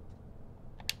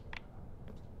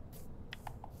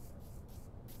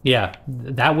yeah,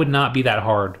 that would not be that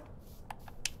hard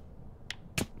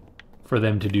for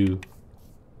them to do,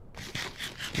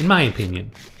 in my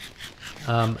opinion.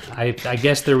 I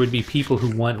guess there would be people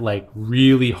who want like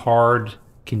really hard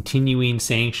continuing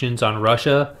sanctions on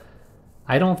Russia.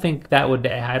 I don't think that would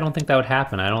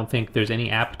happen. I don't think there's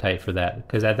any appetite for that,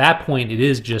 because at that point it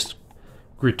is just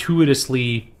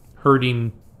gratuitously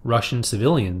hurting Russian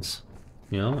civilians,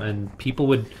 you know, and people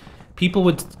would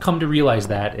come to realize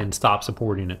that and stop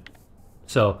supporting it.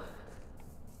 So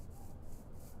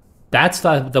that's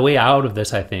the way out of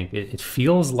this, I think. It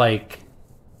feels like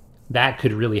that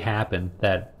could really happen,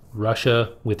 that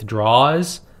Russia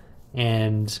withdraws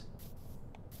and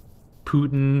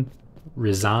Putin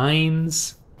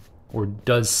resigns or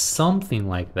does something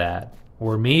like that.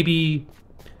 Or maybe,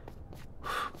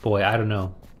 boy, I don't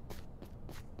know.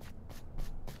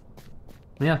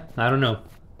 Yeah, I don't know.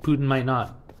 Putin might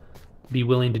not be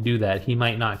willing to do that. He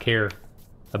might not care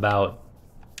about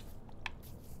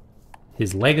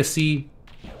his legacy,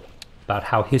 about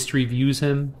how history views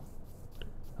him,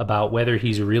 about whether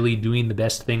he's really doing the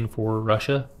best thing for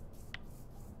Russia.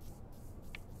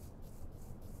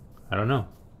 I don't know.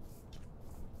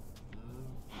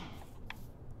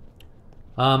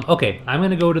 Okay, I'm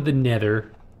gonna go to the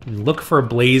Nether and look for a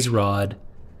blaze rod.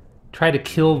 Try to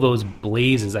kill those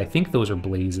blazes. I think those are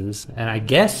blazes. And I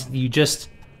guess you just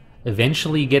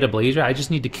eventually get a blaze rod. I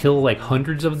just need to kill like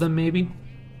hundreds of them, maybe.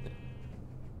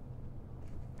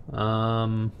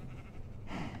 There's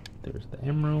the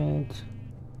emerald.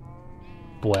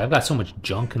 Boy, I've got so much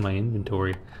junk in my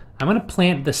inventory. I'm gonna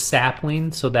plant the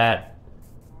sapling so that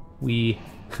we,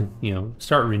 you know,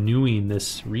 start renewing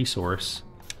this resource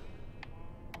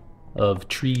of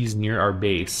trees near our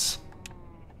base.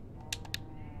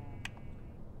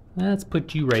 Let's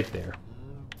put you right there.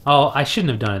 Oh, I shouldn't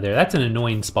have done it there. That's an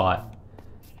annoying spot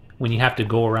when you have to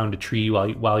go around a tree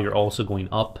while you're also going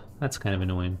up. That's kind of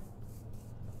annoying.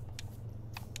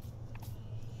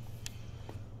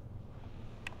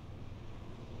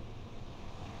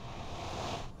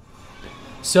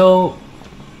 So,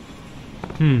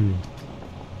 the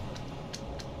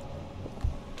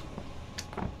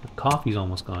coffee's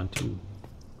almost gone too.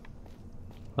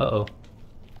 Uh-oh.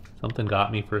 Something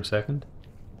got me for a second.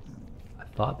 I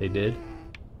thought they did.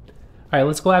 Alright,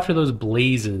 let's go after those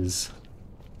blazes.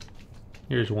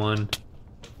 Here's one.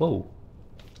 Whoa.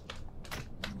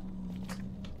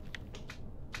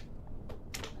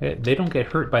 They don't get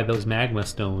hurt by those magma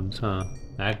stones, huh?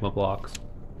 Magma blocks.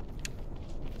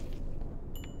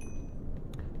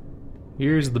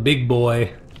 Here's the big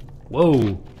boy.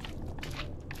 Whoa.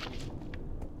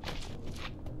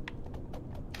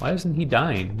 Why isn't he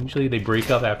dying? Usually they break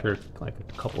up after like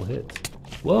a couple hits.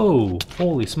 Whoa!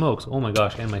 Holy smokes. Oh my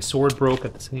gosh. And my sword broke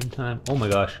at the same time. Oh my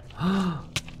gosh.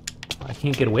 I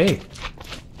can't get away.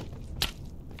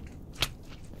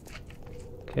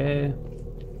 Okay.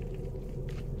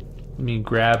 Let me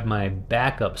grab my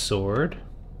backup sword.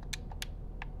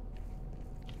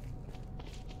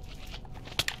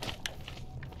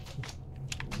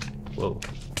 Whoa.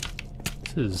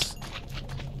 This is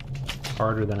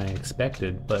harder than I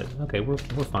expected, but okay, we're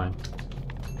fine.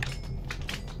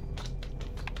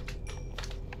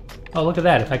 Oh, look at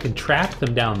that. If I can trap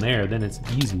them down there, then it's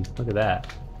easy. Look at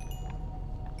that.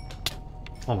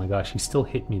 Oh my gosh, he still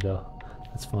hit me though.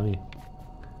 That's funny.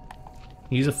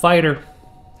 He's a fighter.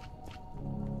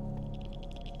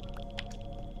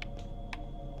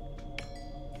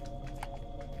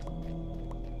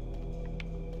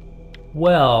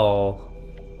 Well,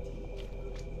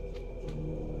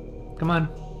 come on.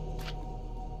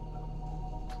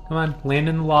 Come on, land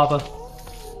in the lava.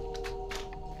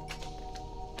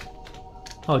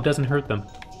 Oh, it doesn't hurt them.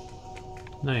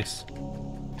 Nice.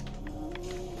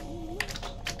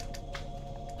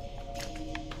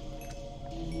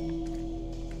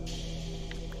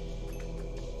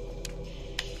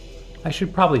 I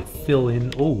should probably fill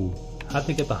in. Oh, how'd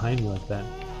they get behind me like that?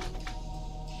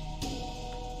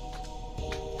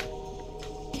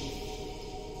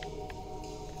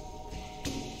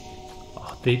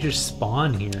 They just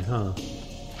spawn here, huh?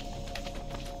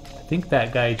 I think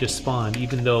that guy just spawned,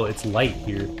 even though it's light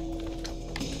here.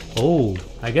 Oh,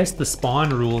 I guess the spawn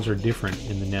rules are different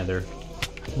in the Nether.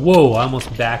 Whoa, I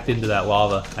almost backed into that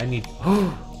lava. I need...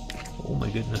 Oh my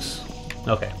goodness.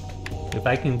 Okay. If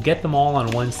I can get them all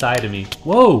on one side of me...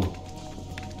 Whoa!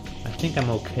 I think I'm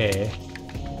okay.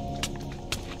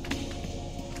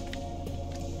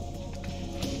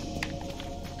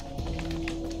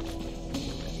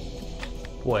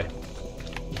 Boy.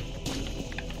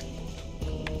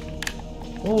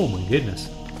 Oh my goodness.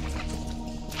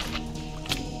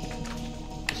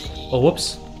 Oh,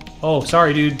 whoops. Oh,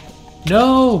 sorry, dude.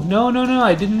 No, no, no, no,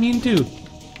 I didn't mean to.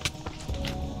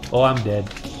 Oh, I'm dead.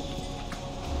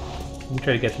 Let me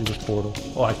try to get through this portal.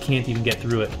 Oh, I can't even get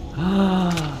through it.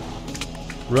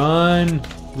 Run!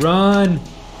 Run!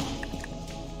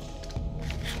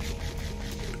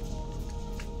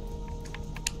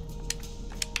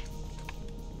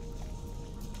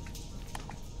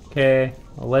 Okay,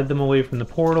 I led them away from the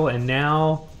portal, and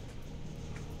now...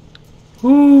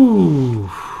 Ooh!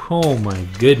 Oh my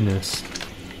goodness.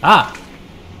 Ah!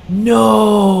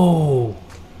 No!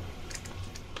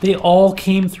 They all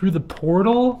came through the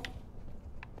portal?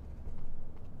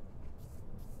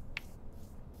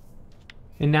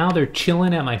 And now they're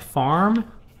chilling at my farm?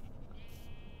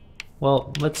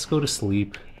 Well, let's go to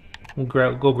sleep. We'll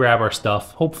go grab our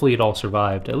stuff. Hopefully it all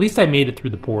survived. At least I made it through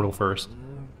the portal first.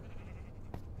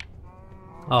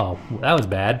 Oh, that was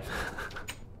bad.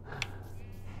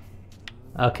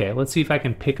 Okay, let's see if I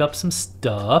can pick up some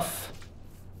stuff.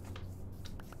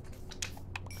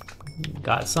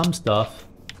 Got some stuff.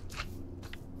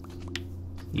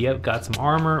 Yep, got some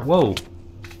armor. Whoa.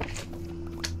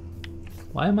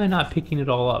 Why am I not picking it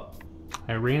all up?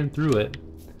 I ran through it.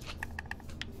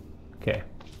 Okay.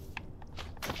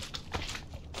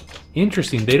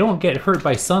 Interesting, they don't get hurt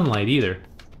by sunlight either,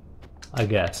 I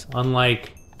guess.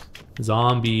 Unlike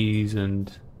zombies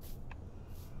and...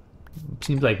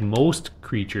 Seems like most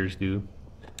creatures do.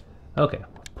 Okay,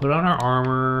 put on our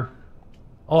armor.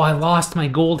 Oh, I lost my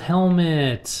gold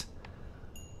helmet.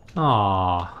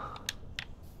 Aww.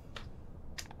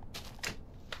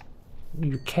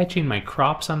 You're catching my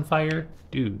crops on fire?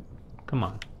 Dude, come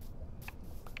on.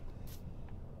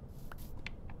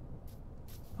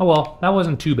 Oh well, that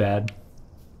wasn't too bad.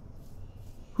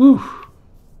 Whew.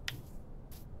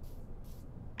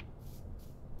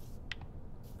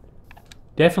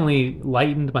 Definitely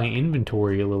lightened my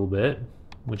inventory a little bit,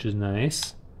 which is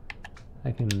nice.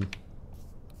 I can...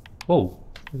 Whoa,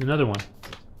 there's another one.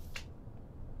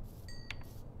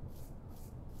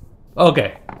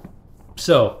 Okay,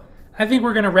 so I think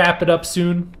we're gonna wrap it up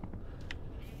soon.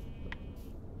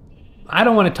 I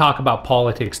don't want to talk about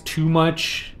politics too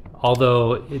much,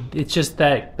 although it's just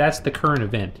that that's the current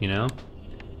event, you know?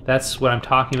 That's what I'm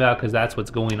talking about because that's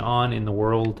what's going on in the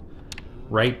world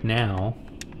right now.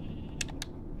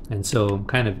 And so I'm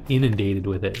kind of inundated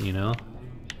with it, you know?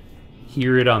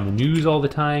 Hear it on the news all the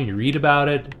time, you read about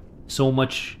it. So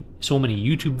many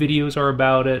YouTube videos are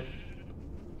about it.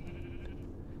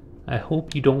 I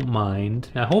hope you don't mind.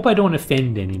 I hope I don't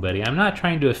offend anybody. I'm not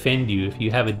trying to offend you. If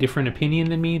you have a different opinion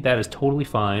than me, that is totally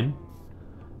fine.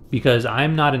 Because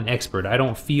I'm not an expert. I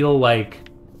don't feel like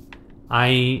I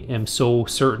am so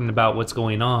certain about what's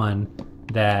going on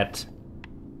that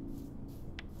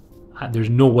there's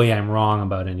no way I'm wrong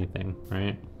about anything,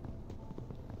 right?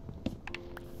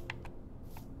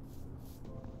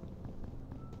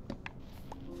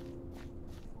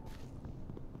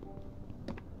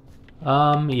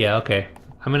 Yeah, okay.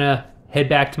 I'm gonna head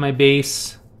back to my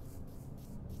base.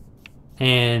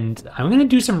 And I'm gonna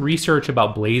do some research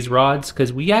about blaze rods,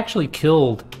 because we actually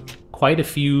killed quite a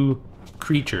few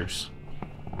creatures.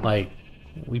 Like,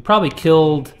 we probably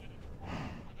killed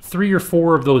 3 or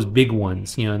 4 of those big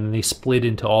ones, you know, and they split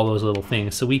into all those little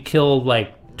things. So we killed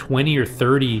like 20 or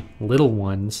 30 little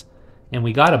ones, and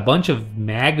we got a bunch of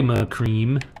magma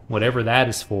cream, whatever that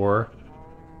is for.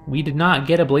 We did not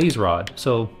get a blaze rod,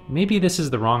 so maybe this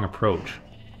is the wrong approach.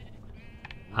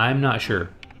 I'm not sure.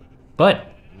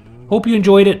 But, hope you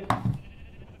enjoyed it.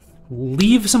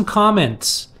 Leave some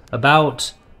comments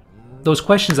about those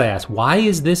questions I asked. Why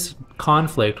is this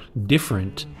conflict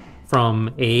different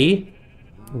from A,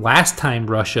 last time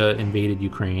Russia invaded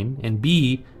Ukraine, and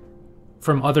B,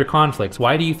 from other conflicts?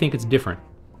 Why do you think it's different?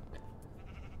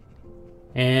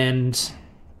 And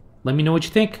let me know what you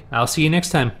think. I'll see you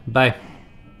next time. Bye.